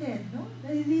separated, no?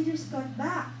 They just got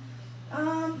back.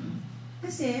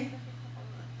 Kasi,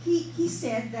 he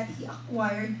said that he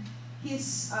acquired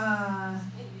his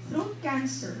throat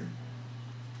cancer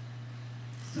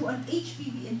through an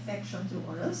HPV infection through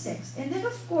oral sex. And then,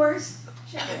 of course,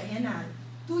 syempre, ayan na,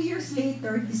 2 years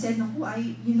later, he said, naku,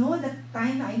 that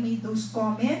time I made those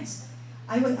comments,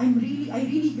 I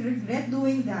really regret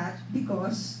doing that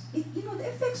because the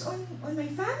effects on my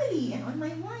family and on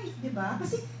my wife, di ba?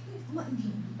 Kasi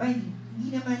hindi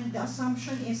naman, the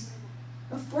assumption is,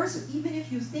 of course, even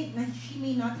if you think that she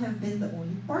may not have been the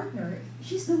only partner,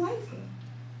 she's the wife.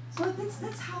 So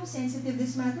that's how sensitive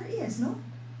this matter is, no?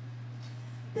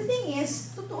 The thing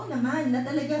is, totoo naman na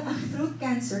talaga ang throat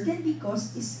cancer can be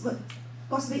caused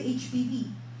by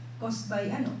HPV. Caused by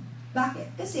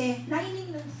Bakit? Kasi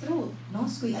lining ng throat, no?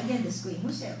 Again, the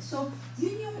squamous cell. So,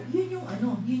 yun yung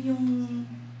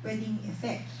pwedeng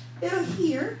effect. Pero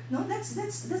here, no,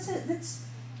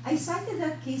 I cited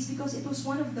that case because it was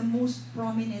one of the most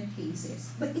prominent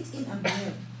cases. But it's in a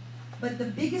male. But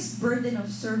the biggest burden of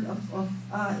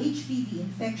HPV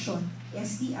infection,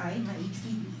 STI na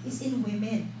HPV, is in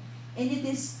women. And it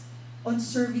is on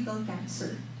cervical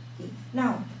cancer. Okay.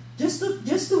 Now, just to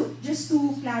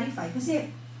clarify,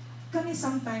 kasi kami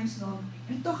sometimes, no,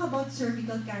 we talk about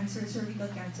cervical cancer,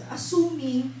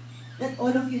 assuming that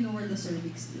all of you know where the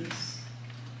cervix is.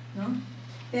 No?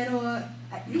 Pero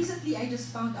recently, I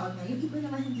just found out na yung iba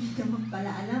naman hindi naman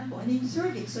pala alam po ano yung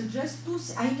cervix. So just to,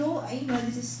 I know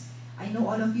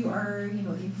all of you are,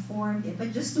 informed,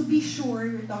 but just to be sure,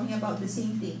 we're talking about the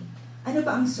same thing. Ano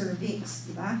ba ang cervix,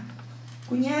 di ba?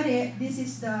 Kunyari, this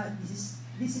is the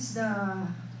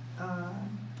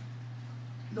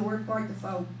lower part of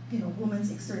a woman's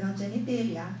external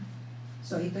genitalia.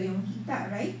 So ito yung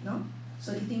hita, right? No?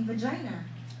 So ito yung vagina,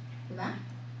 di ba?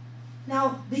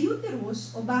 Now, the uterus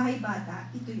o bahay bata,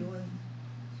 ito yun.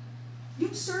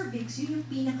 Yung cervix, yun yung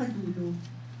pinakadulo.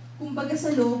 Kumbaga sa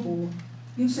lobo,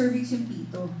 yung cervix yung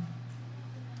pito.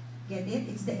 Get it?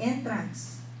 It's the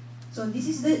entrance. So this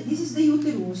is the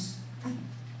uterus.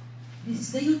 This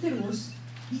is the uterus.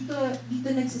 Dito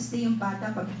nagsistay yung bata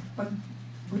pag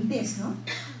buntis, no?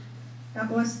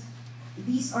 Tapos,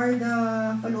 these are the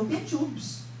fallopian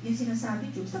tubes, yung sinasabi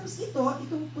tubes. Tapos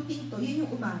itong puting to, yun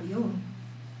yung ovaryo.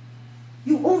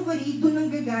 Yung ovary, doon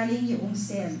ang gagaling yung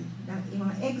cell, yung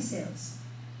mga egg cells.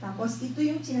 Tapos, ito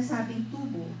yung sinasabing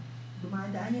tubo.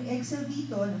 Dumadaan yung egg cell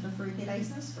dito,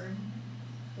 na-fertilize ng sperm.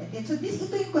 So,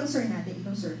 ito yung concern natin,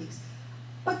 itong cervix.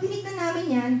 Pag tinignan namin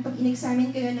yan, pag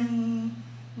in-examine kayo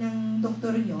ng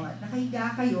doktor nyo, at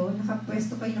nakahiga kayo,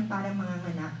 nakapwesto kayo ng parang mga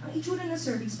nganak, ang itsura ng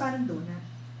cervix parang donut.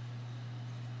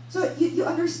 So, you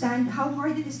understand how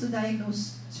hard it is to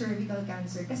diagnose cervical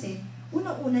cancer kasi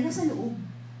unang-una, nasa loob.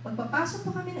 Pagpapasok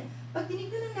pa kami, pag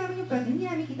tinignan lang namin yung pwede, hindi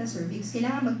namin kita cervix,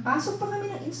 kailangan magpasok pa kami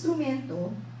ng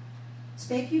instrumento,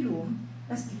 speculum,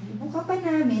 tapos ibubuka pa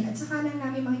namin, at saka lang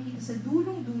namin makikita sa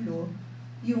dulong-dulo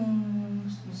yung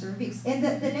cervix. And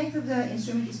the length of the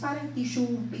instrument is parang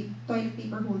tissue, toilet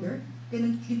paper holder,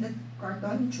 ganun yung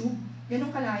carton, tube,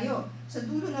 ganun kalayo. Sa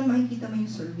dulo na makikita mo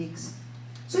yung cervix.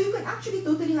 So you can actually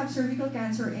totally have cervical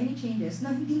cancer or any changes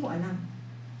na hindi mo alam.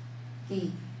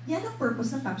 Okay. Yan ang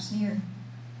purpose ng pap smear.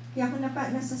 Kaya ako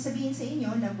nasasabihin sa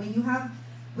inyo na you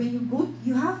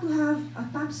have to have a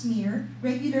pap smear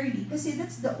regularly kasi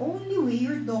that's the only way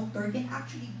your doctor can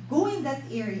actually go in that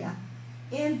area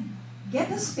and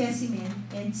get a specimen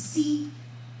and see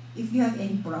if you have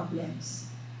any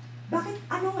problems. Bakit?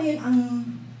 Ano ngayon ang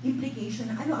implication,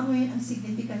 ano ngayon ang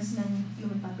significance ng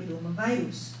human papilloma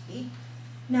virus? Okay?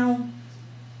 Now,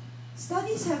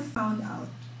 studies have found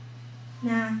out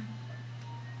na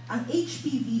ang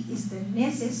HPV is the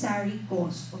necessary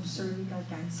cause of cervical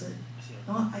cancer.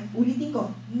 No? Ay, ulitin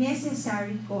ko,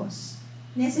 necessary cause.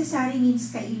 Necessary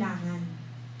means kailangan.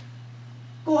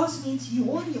 Cause means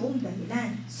yung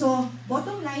dahilan. So,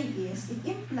 bottom line is, it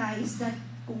implies that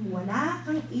kung wala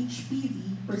kang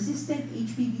HPV, persistent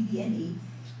HPV DNA,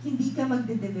 hindi ka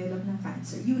magde-develop ng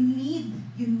cancer. You need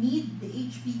the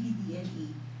HPV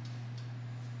DNA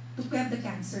to prevent the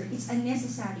cancer. It's a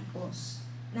necessary cause.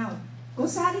 Now,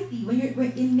 causality, when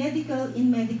in medical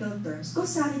terms,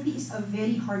 causality is a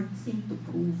very hard thing to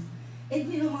prove. And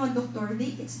mga doktor,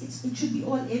 it should be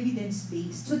all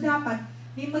evidence-based. So dapat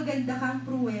may maganda kang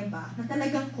pruweba na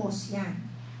talagang cause yan.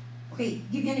 Okay,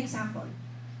 give you an example.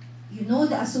 You know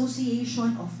the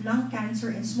association of lung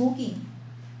cancer and smoking.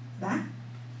 Diba?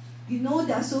 You know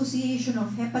the association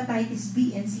of hepatitis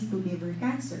B and C to liver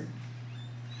cancer.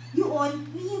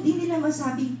 Yun, hindi nila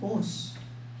masabing cause.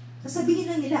 Sasabihin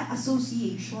lang nila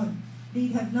association. They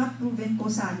have not proven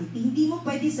causality. Hindi mo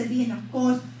pwede sabihin na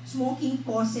smoking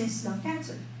causes lung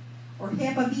cancer. Or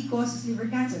Hepa B causes liver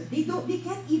cancer. They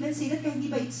can't even say that, kaya hindi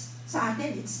ba sa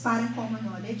atin, it's parang common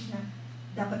knowledge na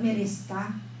dapat may risk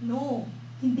ka. No,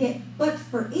 hindi. But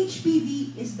for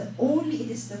HPV, it is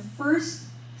the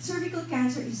first, cervical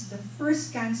cancer is the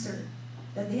first cancer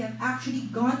that they have actually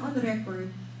gone on record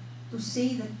to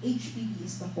say that HPV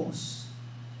is the cause.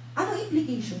 Ano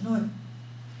implication nun?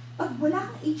 Pag wala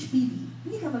kang HPV,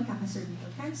 hindi ka magkaka-cervical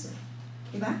cancer.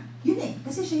 Diba? Yun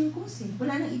kasi siya yung cause eh.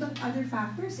 Wala nang ibang other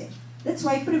factors eh. That's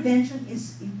why prevention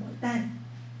is important.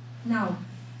 Now,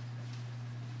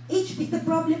 the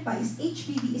problem pa is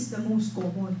HPV is the most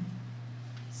common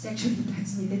sexually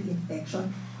transmitted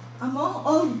infection. Among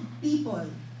all people,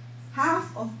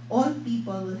 half of all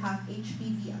people will have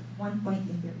HPV at one point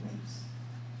in their lives.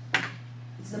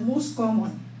 It's the most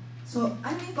common. So,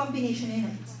 ano yung combination na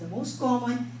yun? It's the most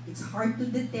common, it's hard to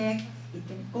detect, it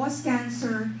can cause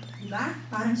cancer, di ba?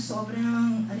 Parang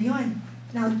sobrang, yun.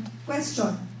 Now,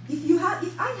 question,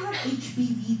 if I have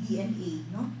HPV DNA,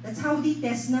 no? That's how they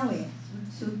test now eh.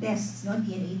 So, tests, no?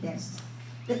 DNA tests.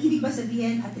 That ibig ba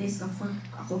sabihin, at risk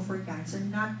ako for cancer?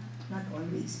 Not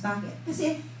always. Bakit?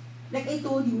 Kasi, like I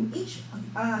told you,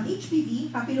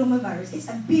 HPV, papillomavirus, it's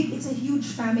a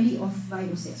huge family of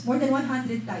viruses. More than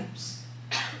 100 types.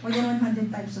 More than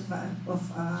 100 types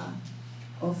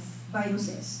of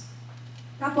viruses.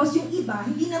 Tapos yung iba,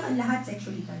 hindi naman lahat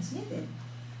sexually transmitted.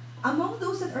 Among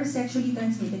those that are sexually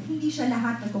transmitted, hindi siya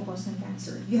lahat nagkukos ng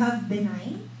cancer. You have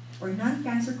benign or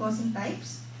non-cancer causing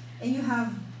types, and you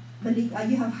have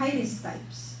high-risk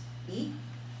types. Okay?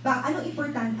 Anong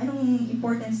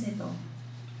importance nito?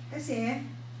 Kasi,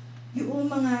 yung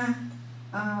mga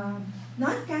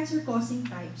non-cancer causing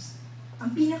types,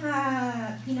 ang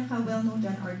pinaka well-known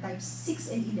dyan are types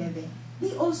 6 and 11.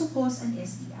 They also cause an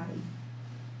STI.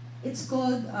 It's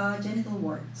called genital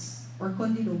warts or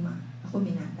condyloma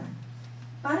acuminata.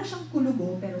 Para siyang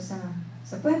kulugo pero sa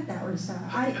puwerta or sa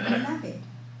lalaki.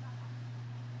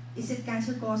 Is it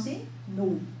cancer causing?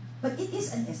 No. But it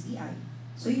is an STI.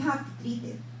 So you have to treat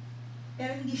it.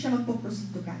 Pero hindi siya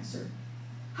magpo-proceed to cancer.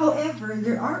 However,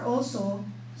 there are also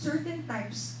certain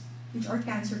types which are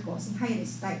cancer causing,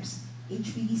 high-risk types.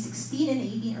 HPV 16 and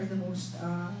 18 are the most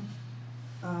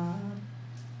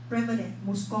prevalent,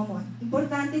 most common.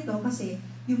 Importante to kasi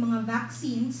yung mga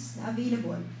vaccines na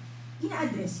available,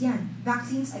 ina-address yan.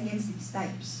 Vaccines against these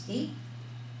types. Okay?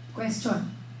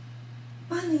 Question.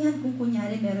 Paano yan kung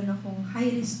kunyari meron akong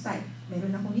high-risk type?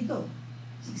 Meron akong ito.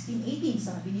 16-18,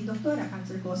 sabi ni doktora,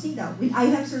 cancer-causing daw. Will I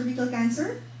have cervical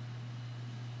cancer?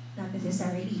 Not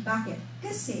necessarily. Bakit?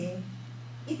 Kasi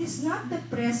it is not the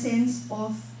presence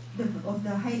of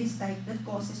the high-risk type that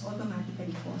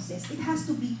automatically causes. It has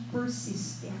to be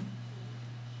persistent.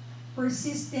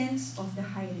 Persistence of the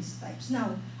high-risk types.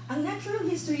 Now, ang natural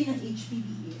history ng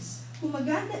HPV is, kung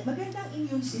magandang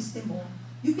immune system mo,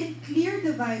 you can clear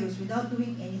the virus without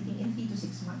doing anything in 3 to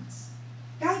 6 months.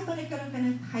 Kahit pa nagkaroon ka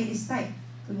ng high-risk type,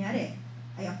 kunyari,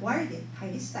 I acquired it,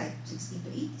 high-risk type, 16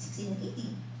 and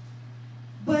 18.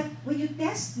 But when you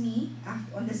test me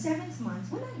on the 7th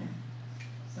month, wala na.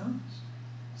 No?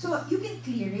 So you can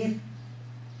clear it.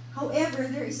 However,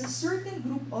 there's a certain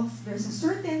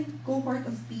cohort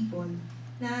of people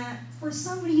na for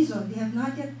some reason they're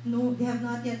not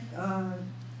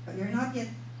yet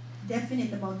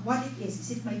definite about what it is.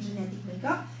 Is it my genetic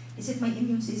makeup? Is it my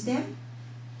immune system?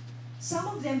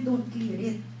 Some of them don't clear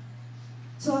it.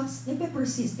 So,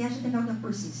 nagpe-persist. Kaya siya tinawag ng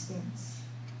persistence.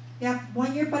 Kaya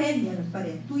 1 year pa rin, meron pa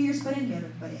rin. 2 years pa rin,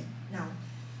 meron pa rin. Now,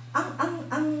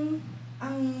 ang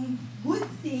good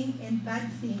thing and bad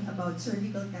thing about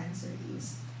cervical cancer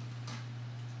is,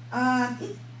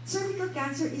 cervical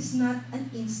cancer is not an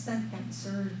instant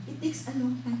cancer. It takes a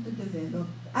long time to develop.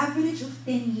 Average of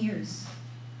 10 years.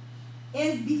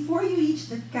 And before you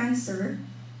reach that cancer,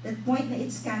 that point na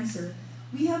it's cancer,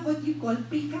 we have what you call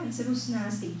precancerous na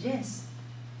stages.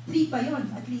 3 pa yon,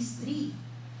 at least 3.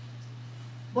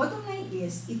 Bottom line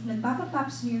is, if nagpapa-pap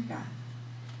smear ka,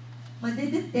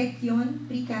 madedetect yon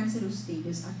precancerous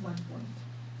stages at one point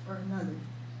or another.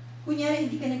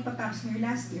 Kunyari, hindi ka nagpa-pap smear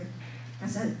last year.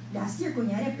 Kasi last year,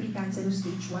 kunyari, precancerous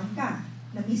stage 1 ka.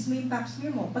 Na-miss mo yung pap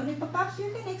smear mo. Pag nagpa-pap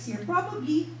smear ka next year,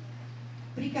 probably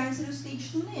precancerous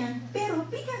stage 2 na yan, pero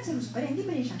precancerous pa rin, hindi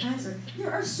pa rin siya cancer.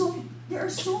 There are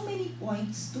so many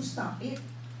points to stop it,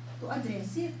 to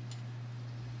address it.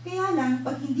 Kaya lang,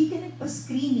 pag hindi ka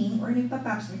nagpa-screening or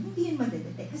nagpa-pap smear, hindi yun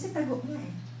madedetect kasi tago nga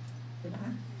eh.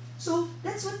 Diba? So,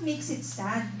 that's what makes it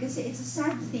sad. Kasi it's a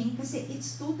sad thing kasi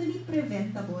it's totally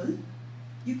preventable.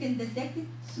 You can detect it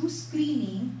through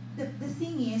screening. The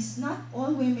thing is, not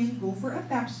all women go for a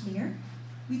pap smear.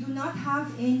 We do not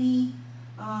have any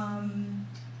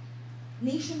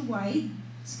nationwide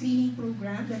screening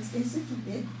program that's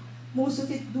instituted. Most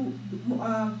of it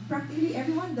practically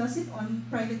everyone does it on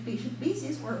private patient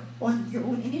basis or on your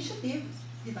own initiative,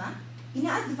 di ba?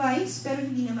 Ina-advise, pero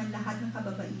hindi naman lahat ng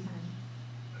kababaihan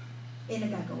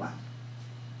nagagawa.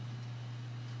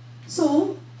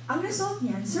 So, ang result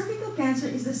niyan, cervical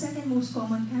cancer is the second most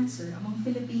common cancer among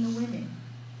Filipino women.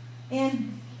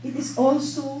 And it is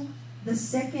also the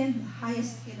second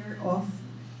highest killer of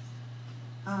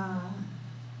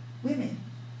women.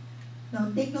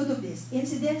 Now, take note of this.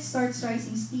 Incidence starts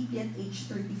rising steeply at age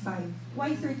 35.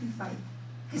 Why 35?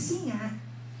 Kasi nga,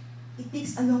 it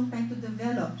takes a long time to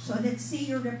develop. So, let's say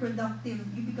you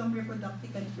become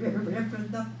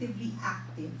reproductively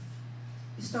active.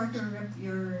 You start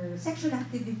your sexual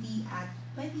activity at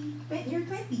your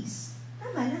 20s.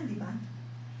 Tama lang, di ba?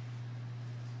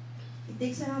 It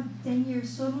takes around 10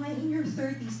 years. So, mga in your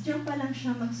 30s, diyan pa lang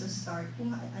siya magsa-start.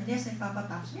 Unless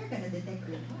nagpapapap smear ka na detect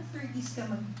rin. Mga 30s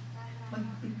ka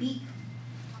mag-peak.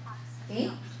 Okay?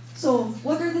 So,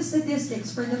 what are the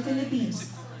statistics for the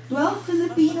Philippines? 12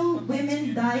 Filipino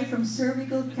women die from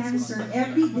cervical cancer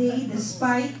every day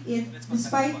despite the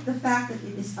fact that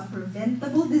it is a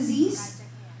preventable disease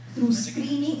through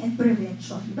screening and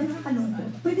prevention. Diba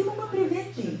nakakalungkot? Pwede mo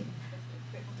ma-prevent eh.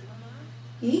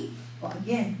 Okay? Well,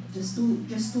 again, just to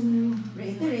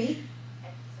reiterate,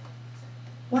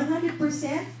 100%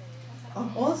 of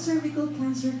all cervical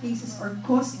cancer cases are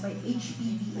caused by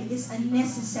HPV. It is a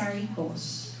necessary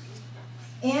cause.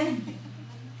 And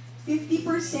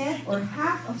 50% or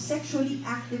half of sexually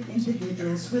active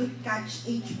individuals will catch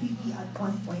HPV at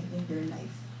one point in their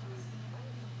life.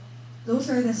 Those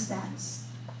are the stats.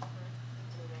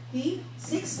 Okay?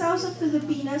 6,000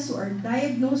 Filipinas who are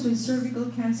diagnosed with cervical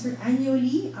cancer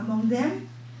annually, among them,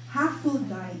 half will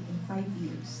die in 5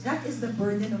 years. That is the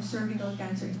burden of cervical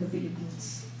cancer in the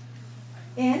Philippines.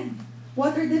 And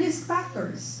what are the risk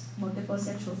factors? Multiple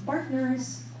sexual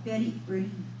partners, very early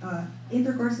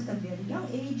intercourse at a very young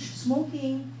age,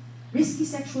 smoking, risky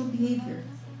sexual behavior.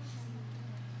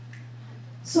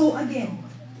 So again,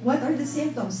 what are the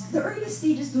symptoms? The early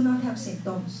stages do not have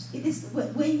symptoms. It is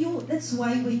that's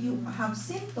why when you have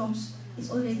symptoms,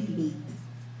 it's already late.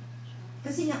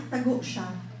 Kasi nga, tago siya.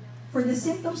 For the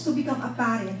symptoms to become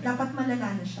apparent, dapat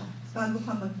malala na siya bago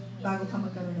ka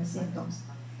magkaroon ng symptoms.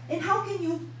 And how can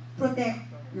you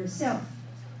protect yourself?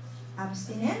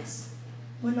 abstinence,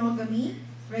 monogamy,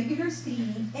 regular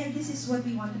screening, and this is what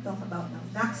we want to talk about now,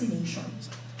 vaccination.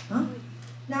 Huh?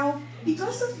 Now,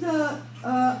 because of the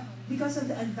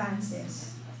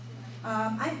advances,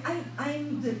 I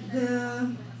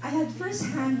had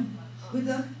firsthand with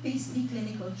the phase 3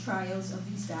 clinical trials of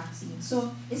these vaccines.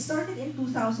 So it started in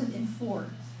 2004.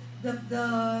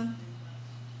 The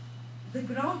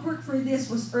groundwork for this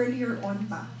was earlier on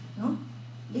pa, no?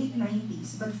 Late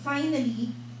 90s. But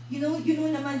finally, you know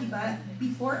naman, di ba,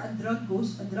 before a drug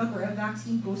or a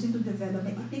vaccine goes into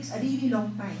development, it takes a really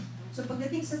long time. So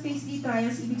pagdating sa phase 3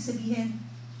 trials, ibig sabihin,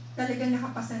 talagang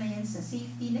nakapasa na yan sa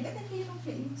safety. Nag-attend kayo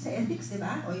sa ethics, di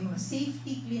ba? O yung mga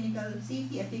safety, clinical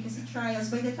safety, efficacy trials.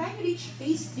 By the time you reach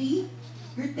phase 3,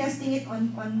 you're testing it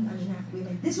on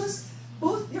women.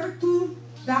 There are two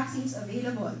vaccines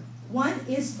available. One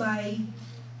is by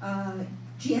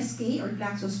GSK or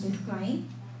GlaxoSmithKline.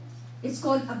 It's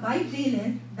called a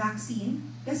bivalent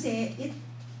vaccine kasi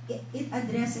it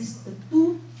addresses the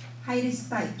two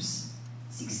high-risk types,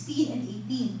 16 and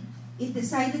 18. It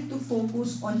decided to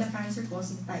focus on the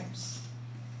cancer-causing types.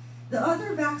 The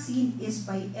other vaccine is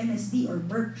by MSD or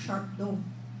Merck Sharp Dome.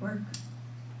 Merck.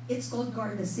 It's called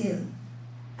Gardasil.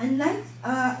 Unlike,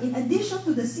 in addition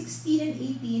to the 16 and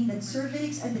 18 that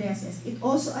Cervarix addresses, it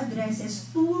also addresses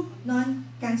two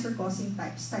non-cancer-causing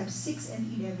types, types 6 and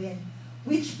 11,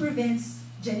 which prevents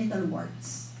genital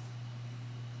warts.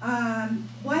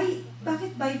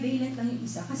 Bakit bivalent lang yung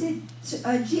isa? Kasi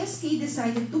GSK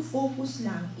decided to focus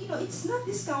lang. It's not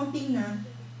discounting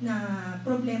na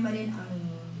problema rin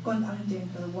ang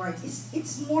genital warts.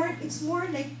 It's more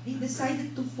like they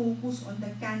decided to focus on the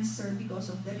cancer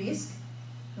because of the risk,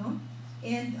 no?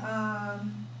 And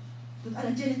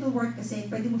genital wart kasi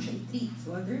pwede mo siya i-treat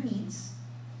through other means.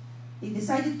 They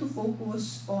decided to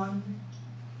focus on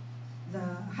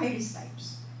the high-risk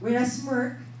types. Whereas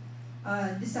Merck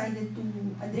decided to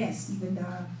address even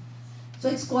so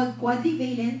it's called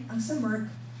quadrivalent ang sa Merck,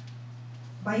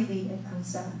 bivalent ang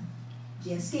sa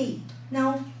GSK.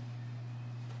 Now,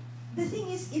 the thing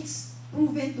is, it's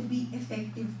proven to be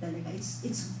effective talaga.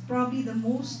 It's probably the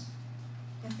most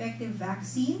effective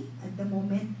vaccine at the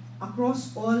moment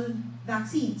across all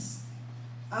vaccines.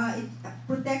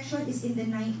 Protection is in the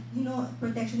 97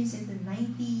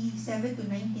 to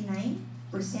 99%,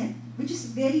 which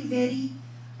is very, very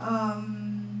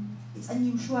it's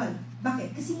unusual.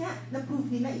 Bakit? Kasi nga, na-prove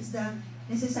nila it's the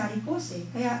necessary cause eh.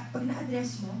 Kaya, pag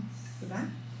na-address mo, di ba?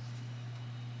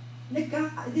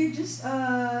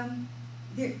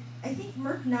 I think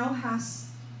Merck now has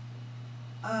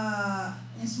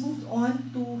moved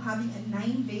on to having a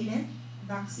 9-valent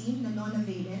vaccine, na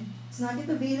non-valent. It's not yet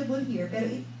available here, pero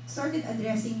it started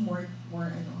addressing more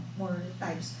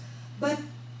types. But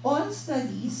all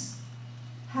studies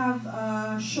have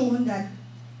shown that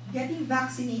getting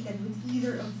vaccinated with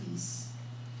either of these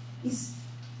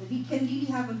can really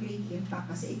have a great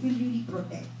impact kasi it will really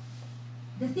protect.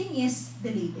 The thing is,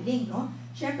 the labeling, no?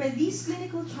 Syempre, these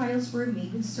clinical trials were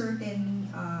made with certain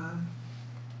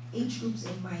age groups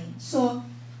in mind. So,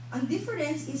 ang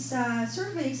difference is sa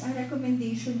Cervarix, ang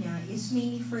recommendation niya is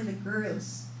mainly for the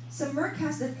girls. So, Merck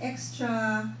has that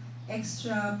extra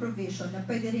provision na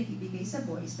pwede rin ibigay sa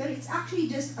boys. Pero it's actually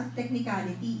just a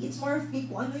technicality. It's more of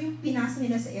kung ano yung pinasa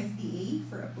nila sa FDA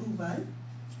for approval.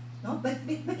 No? But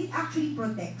it actually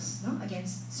protects, no,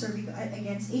 against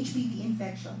HPV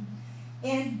infection.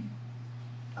 And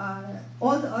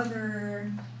all the other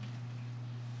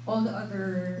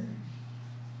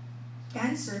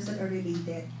cancers that are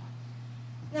related.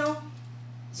 Now,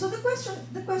 so the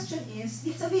question is,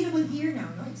 it's available here now,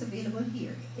 no? It's available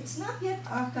here. It's not yet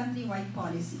a countrywide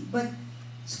policy, but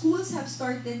schools have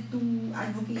started to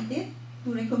advocate it,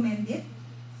 to recommend it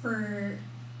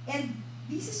and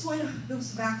this is one of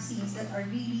those vaccines that are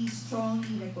really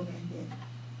strongly recommended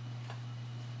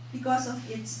because of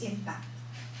its impact.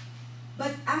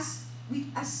 But as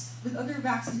with other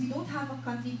vaccines, we don't have a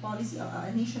country policy,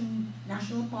 a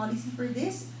national policy for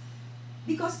this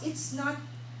because it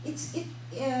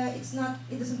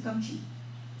doesn't come cheap.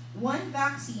 One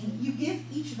vaccine, you give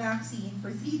each vaccine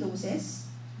for 3 doses,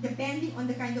 depending on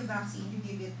the kind of vaccine. You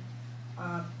give it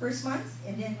first month,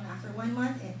 and then after 1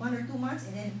 month, and 1 or 2 months,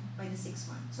 and then by the 6th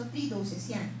month. So 3 doses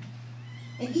yan.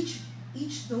 And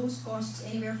each dose costs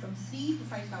anywhere from 3 to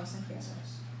 5,000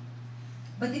 pesos.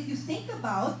 But if you think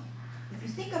about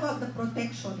the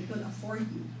protection it will afford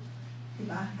you,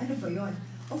 diba? Ano ba yun?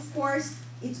 Of course,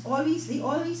 they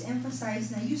always emphasize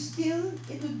na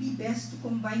it would be best to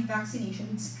combine vaccination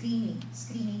with screening.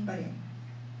 Screening pa rin.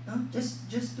 No? Just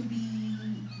to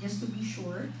be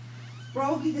sure.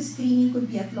 Probably the screening could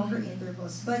be at longer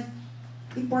intervals, but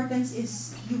importance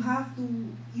is you have to,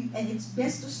 and it's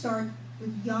best to start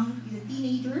with the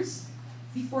teenagers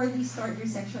before they start their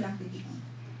sexual activity.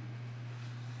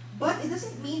 But it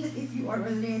doesn't mean that if you are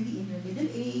already in your middle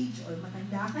age or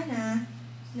matanda ka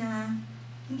na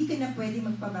hindi ka na pwede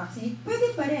magpa-vaccinate.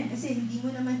 Pwede pa rin kasi hindi mo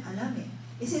naman alam eh.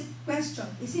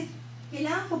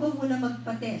 Kailangan ko ba muna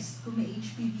magpa-test kung may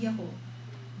HPV ako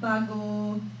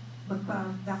bago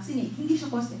magpa-vaccinate? Hindi siya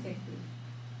cost-effective.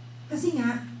 Kasi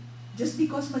nga, just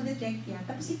because ma-detect yan,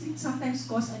 tapos it can sometimes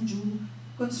cause undue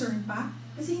concern pa,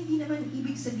 kasi hindi naman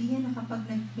ibig sabihin na kapag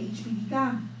may HPV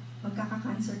ka,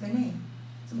 magkaka-cancer ka na eh.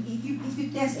 So if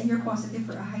you test and you're positive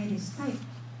for a high-risk type,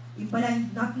 yung pala,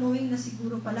 not knowing na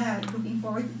siguro pala, looking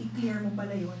forward, i-clear mo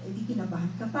pala yun, edi kinabahan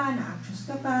ka pa,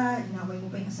 na-anxious ka pa, inaway mo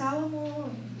pa yung asawa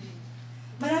mo.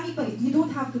 Marami pa, you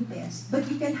don't have to test, but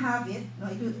you can have it,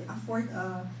 no, it will afford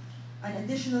an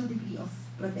additional degree of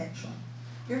protection.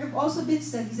 There have also been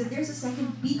studies that there's a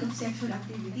second peak of sexual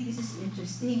activity. This is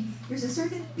interesting. There's a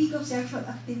certain peak of sexual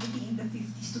activity in the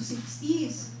 50s to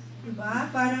 60s. Diba?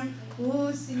 Parang,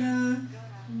 sila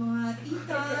mga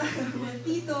tita, mga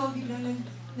tito, biglang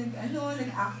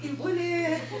nag-active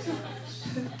ulit.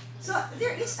 So,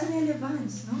 there is a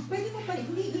relevance, no? Pwede mo pa rin,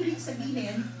 hindi ibig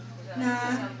sabihin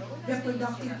na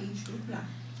reproductive age group lang.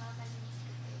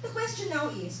 The question now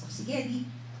is, sige,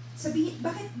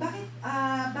 bakit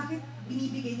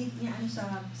binibigay niya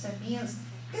sa males?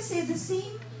 Kasi the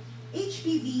same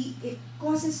HPV, it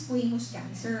causes squamous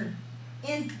cancer.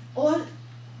 And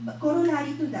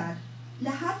corollary to that,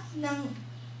 lahat ng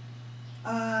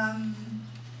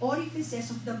orifices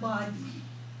of the body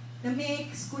na may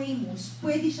squamous,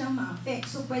 pwede siyang ma-affect.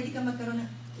 So, pwede ka magkaroon ng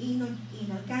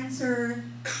anal cancer,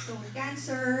 throat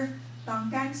cancer, tongue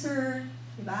cancer,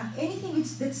 diba? Anything with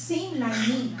that same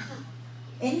lining.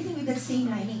 Anything with that same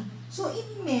lining. So,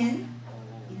 in men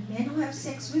who have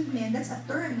sex with men, that's a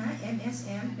term,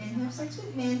 MSM, men who have sex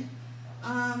with men,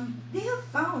 they have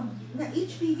found that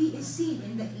HPV is seen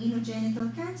in the anogenital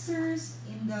cancers,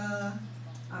 in the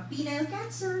penile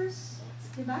cancers,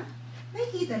 diba?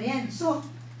 Nakikita rin. So,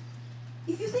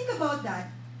 if you think about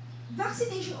that,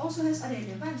 vaccination also has a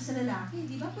relevance sa lalaki,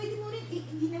 di ba? Pwede mo rin,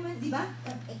 hindi naman, di ba?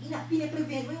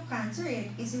 Pinaprevent mo yung cancer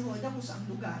kasi hoda kung saan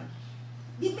lugar.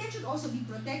 The men should also be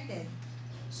protected.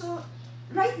 So,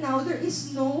 right now, there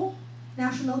is no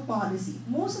national policy.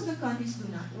 Most of the countries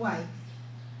do not. Why?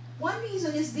 One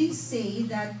reason is they say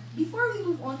that before we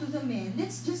move on to the men,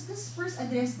 let's first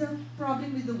address the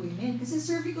problem with the women. Kasi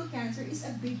cervical cancer is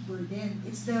a big burden.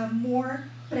 It's the more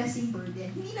pressing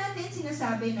burden. Hindi natin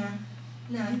sinasabi na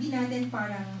hindi natin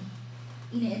parang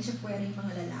ine-echepuera yung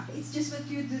mga lalaki. It's just that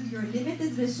your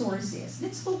limited resources.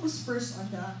 Let's focus first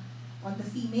on the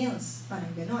females.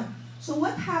 Parang ganon. So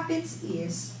what happens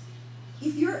is,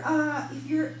 if you're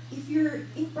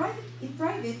in private,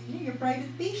 you're a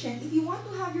private patient, if you want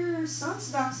to have your sons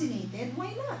vaccinated,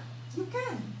 why not? You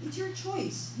can. It's your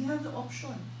choice. You have the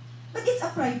option. But it's a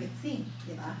private thing,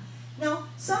 di ba? Now,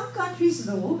 some countries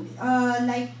though,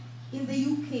 like in the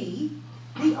UK,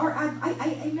 they are.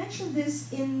 I mentioned this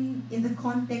in the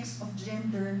context of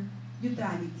gender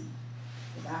neutrality,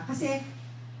 di ba? Kasi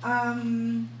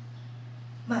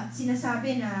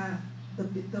sinasabi na the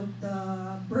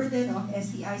burden of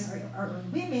STIs are on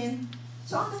women.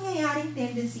 So, ang nangyayaring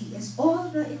tendency is all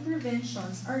the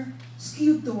interventions are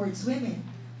skewed towards women.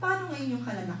 Paano ngayon yung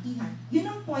kalalakihan? Yun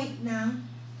ang point ng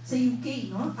sa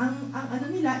UK, no? Ang ano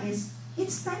nila is,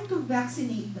 it's time to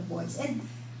vaccinate the boys. And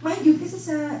mind you, kasi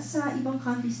sa ibang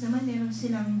countries naman, meron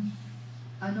silang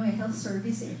health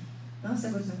service no?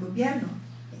 Sagot ng gobyerno.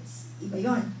 Yes, iba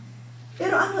yon.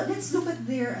 Pero let's look at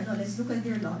their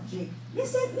logic. They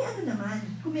said, may naman,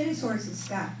 kung may resources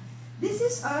ka. This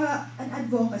is an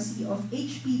advocacy of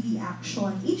HPV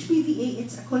Action. HPVA,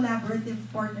 it's a collaborative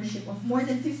partnership of more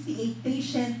than 58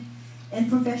 patient and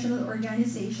professional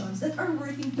organizations that are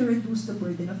working to reduce the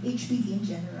burden of HPV in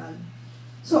general.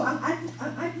 So, ang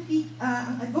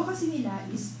advocacy nila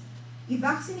is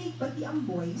i-vaccinate pati ang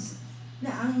boys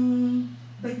na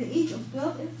by the age of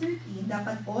 12 and 13,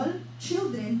 dapat all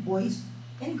children, boys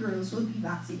and girls will be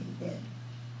vaccinated.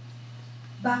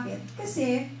 Bakit?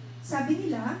 Kasi sabi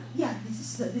nila,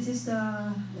 these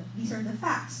are the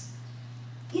facts.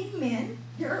 In men,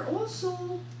 there are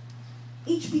also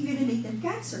HPV-related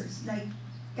cancers like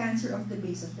cancer of the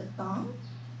base of the tongue,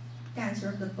 cancer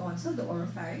of the tonsil, the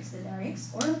oropharynx, the larynx,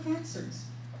 oral cancers.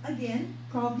 Again,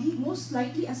 probably most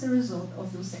likely as a result of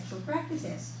those sexual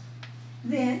practices.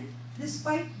 Then,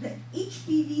 despite the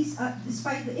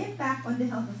impact on the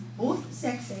health of both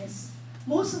sexes,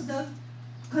 most of the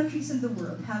countries in the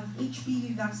world have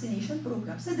HPV vaccination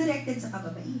programs na directed sa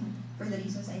kababaihan for the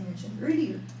reasons I mentioned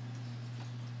earlier.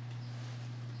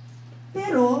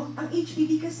 Pero, ang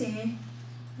HPV kasi,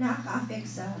 nakaka-affect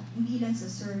sa, hindi lang sa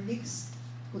cervix,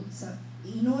 kundi sa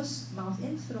anus, mouth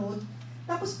and throat.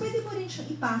 Tapos, pwede mo rin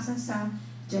siyang ipasa sa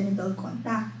genital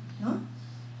contact, no?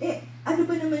 Eh, ano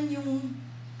ba naman yung,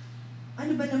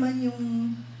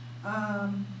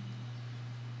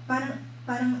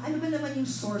 parang ano ba naman yung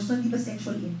source nun, di ba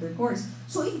sexual intercourse?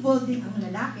 So, involved din ang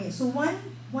lalaki. So,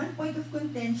 one point of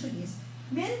contention is,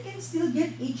 men can still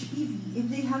get HPV if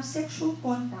they have sexual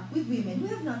contact with women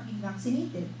who have not been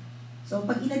vaccinated. So,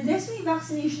 pag in-address mo yung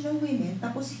vaccination ng women,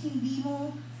 tapos hindi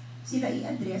mo sila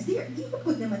i-address, di mo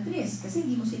put them at risk kasi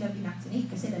hindi mo sila binaccinate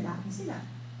kasi lalaki sila.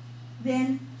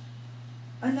 Then,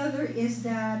 another is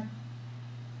that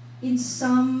in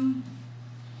some,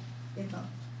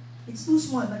 it's too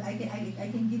small but I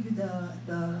can give you the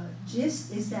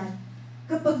gist is that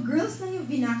kapag girls na yung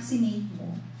vinaccinate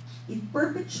mo, it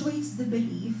perpetuates the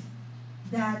belief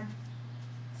that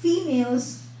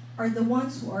females are the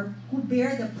ones who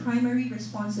bear the primary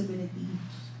responsibility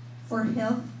for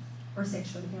health or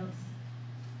sexual health.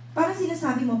 Parang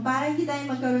sinasabi mo, para hindi tayo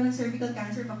magkaroon ng cervical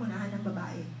cancer, pakunahan ng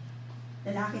babae.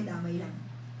 Lalaki, damay lang.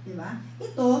 Diba?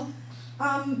 Ito,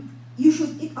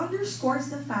 it underscores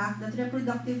the fact that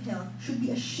reproductive health should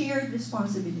be a shared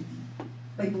responsibility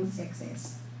by both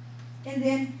sexes. And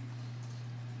then,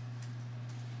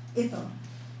 ito,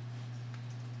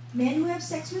 men who have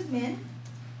sex with men,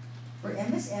 or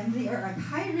MSM, they are at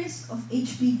high risk of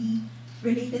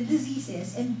HPV-related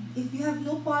diseases, and if you have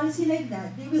no policy like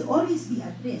that, they will always be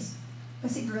at risk.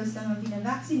 Kasi girls lang ang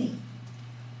pinavaccinate.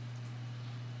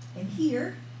 And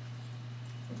here,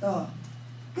 ito,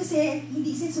 kasi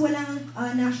since walang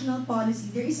national policy,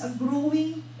 there is a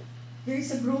growing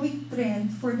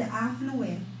trend for the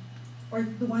affluent or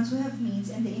the ones who have means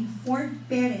and the informed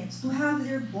parents to have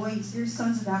their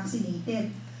sons vaccinated.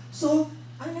 So,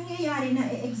 ang nangyayari na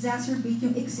exacerbate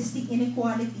yung existing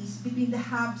inequalities between the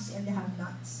haves and the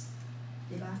have-nots.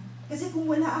 Diba? Kasi kung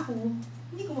wala ako,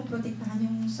 hindi ko maprotektahan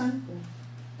yung son ko.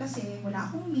 Kasi wala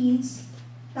akong means,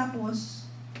 tapos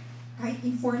kahit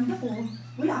informed ako,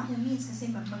 wala akong means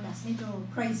kasi magpagas medyo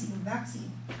pricey yung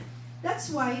vaccine. That's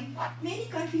why many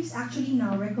countries actually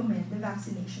now recommend the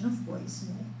vaccination of boys.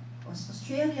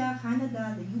 Australia,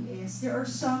 Canada, the US, there are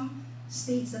some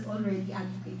states that already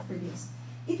advocate for this.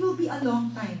 It will be a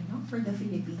long time, no, for the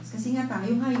Philippines. Kasi nga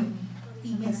tayo ngayon,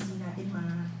 females, hindi natin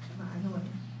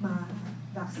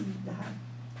ma-vaccinate lahat.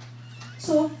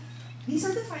 So, these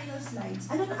are the final slides.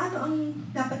 Ano ang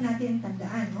dapat natin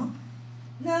tandaan, no?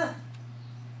 Na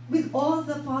with all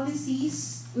the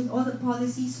policies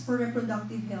for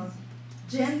reproductive health,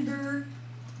 gender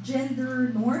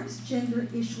norms, gender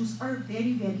issues are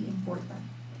very, very important.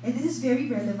 And this is very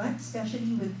relevant,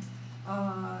 especially with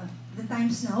the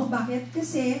times now. Bakit?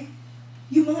 Kasi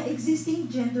yung mga existing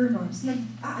gender norms,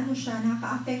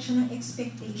 nakaka-affect siya ng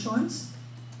expectations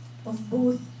of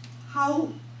both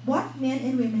what men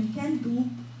and women can do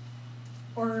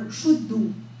or should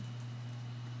do.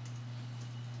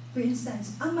 For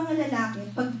instance, ang mga lalaki,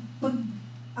 pag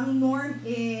ang norm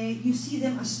you see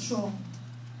them as strong,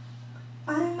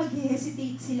 parang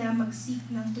mag-hesitate sila mag-seek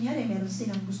ng, kunyari, meron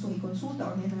silang gustong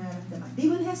i-consulta or may nararamdaman. They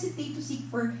will hesitate to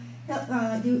seek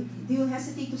they will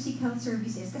hesitate to seek health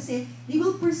services kasi they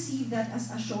will perceive that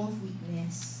as a show of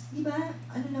weakness. Diba?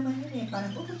 Ano naman yun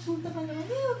parang, konsulta pa naman.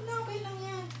 Huwag na, okay lang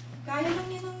yan. Kaya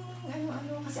lang yan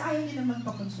ng kasi ayaw nila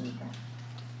magpakonsulta.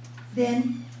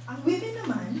 Then, ang women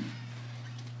naman,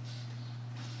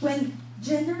 when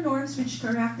gender norms which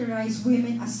characterize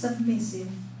women as submissive,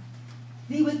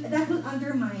 that will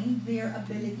undermine their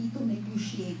ability to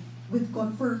negotiate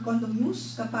for condom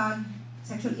use kapag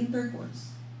sexual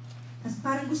intercourse. Tapos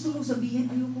parang gusto mong sabihin,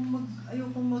 ayokong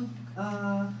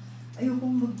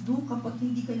mag-do kapag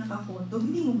hindi ka naka-condom,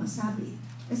 hindi mo masabi.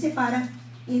 Kasi parang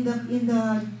in the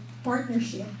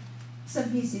partnership,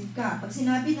 submissive ka. Pag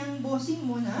sinabi ng bossing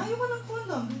mo na ayoko ng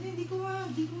condom, hindi ko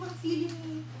ma-feel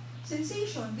yung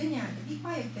sensation, ganyan, hindi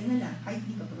payag ka na lang, kahit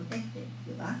hindi ka protected,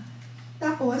 di ba?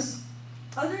 Tapos,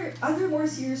 other more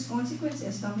serious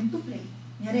consequences come into play.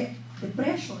 Kunyari,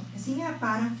 depression. Kasi nga,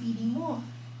 parang feeling mo,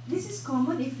 this is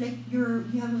common if like you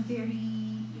have a very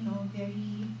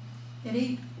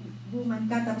woman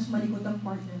ka, tapos malikot ang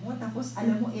partner mo, tapos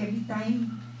alam mo every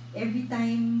time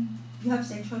you have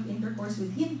sexual intercourse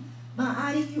with him,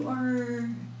 maaaring you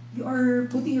are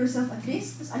putting yourself at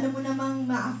risk, tapos alam mo namang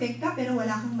ma-affect ka pero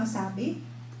wala kang masabi,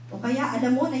 o kaya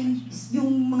alam mo na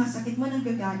yung mga sakit mo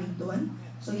nanggagaling doon,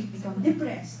 so you become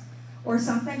depressed. Or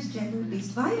sometimes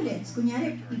gender-based violence.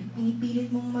 Kunyari, pinipilit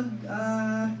mong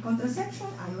mag-contraception,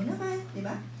 ayaw naman, di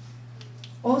ba?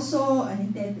 Also,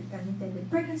 unintended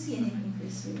pregnancy and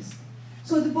increased risk. So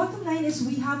So the bottom line is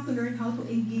we have to learn how to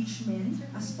engage men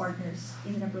as partners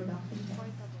in reproductive health.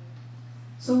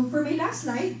 So for my last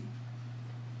slide,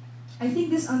 I think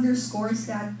this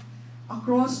underscores that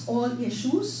across all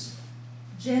issues,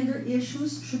 gender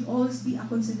issues should always be a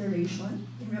consideration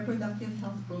in reproductive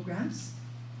health programs,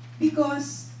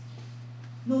 because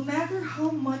no matter how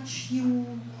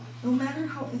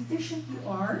efficient you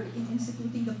are in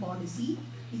instituting the policy,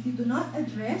 if you do not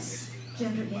address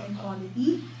gender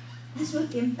inequality, this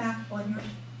will impact on your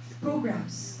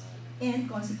programs and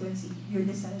consequently your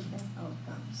desired health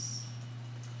outcomes.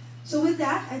 So with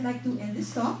that, I'd like to end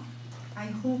this talk. I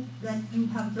hope that you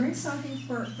have learned something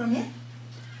from it.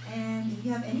 And if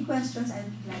you have any questions,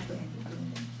 I'd like to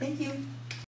entertain them. Thank you.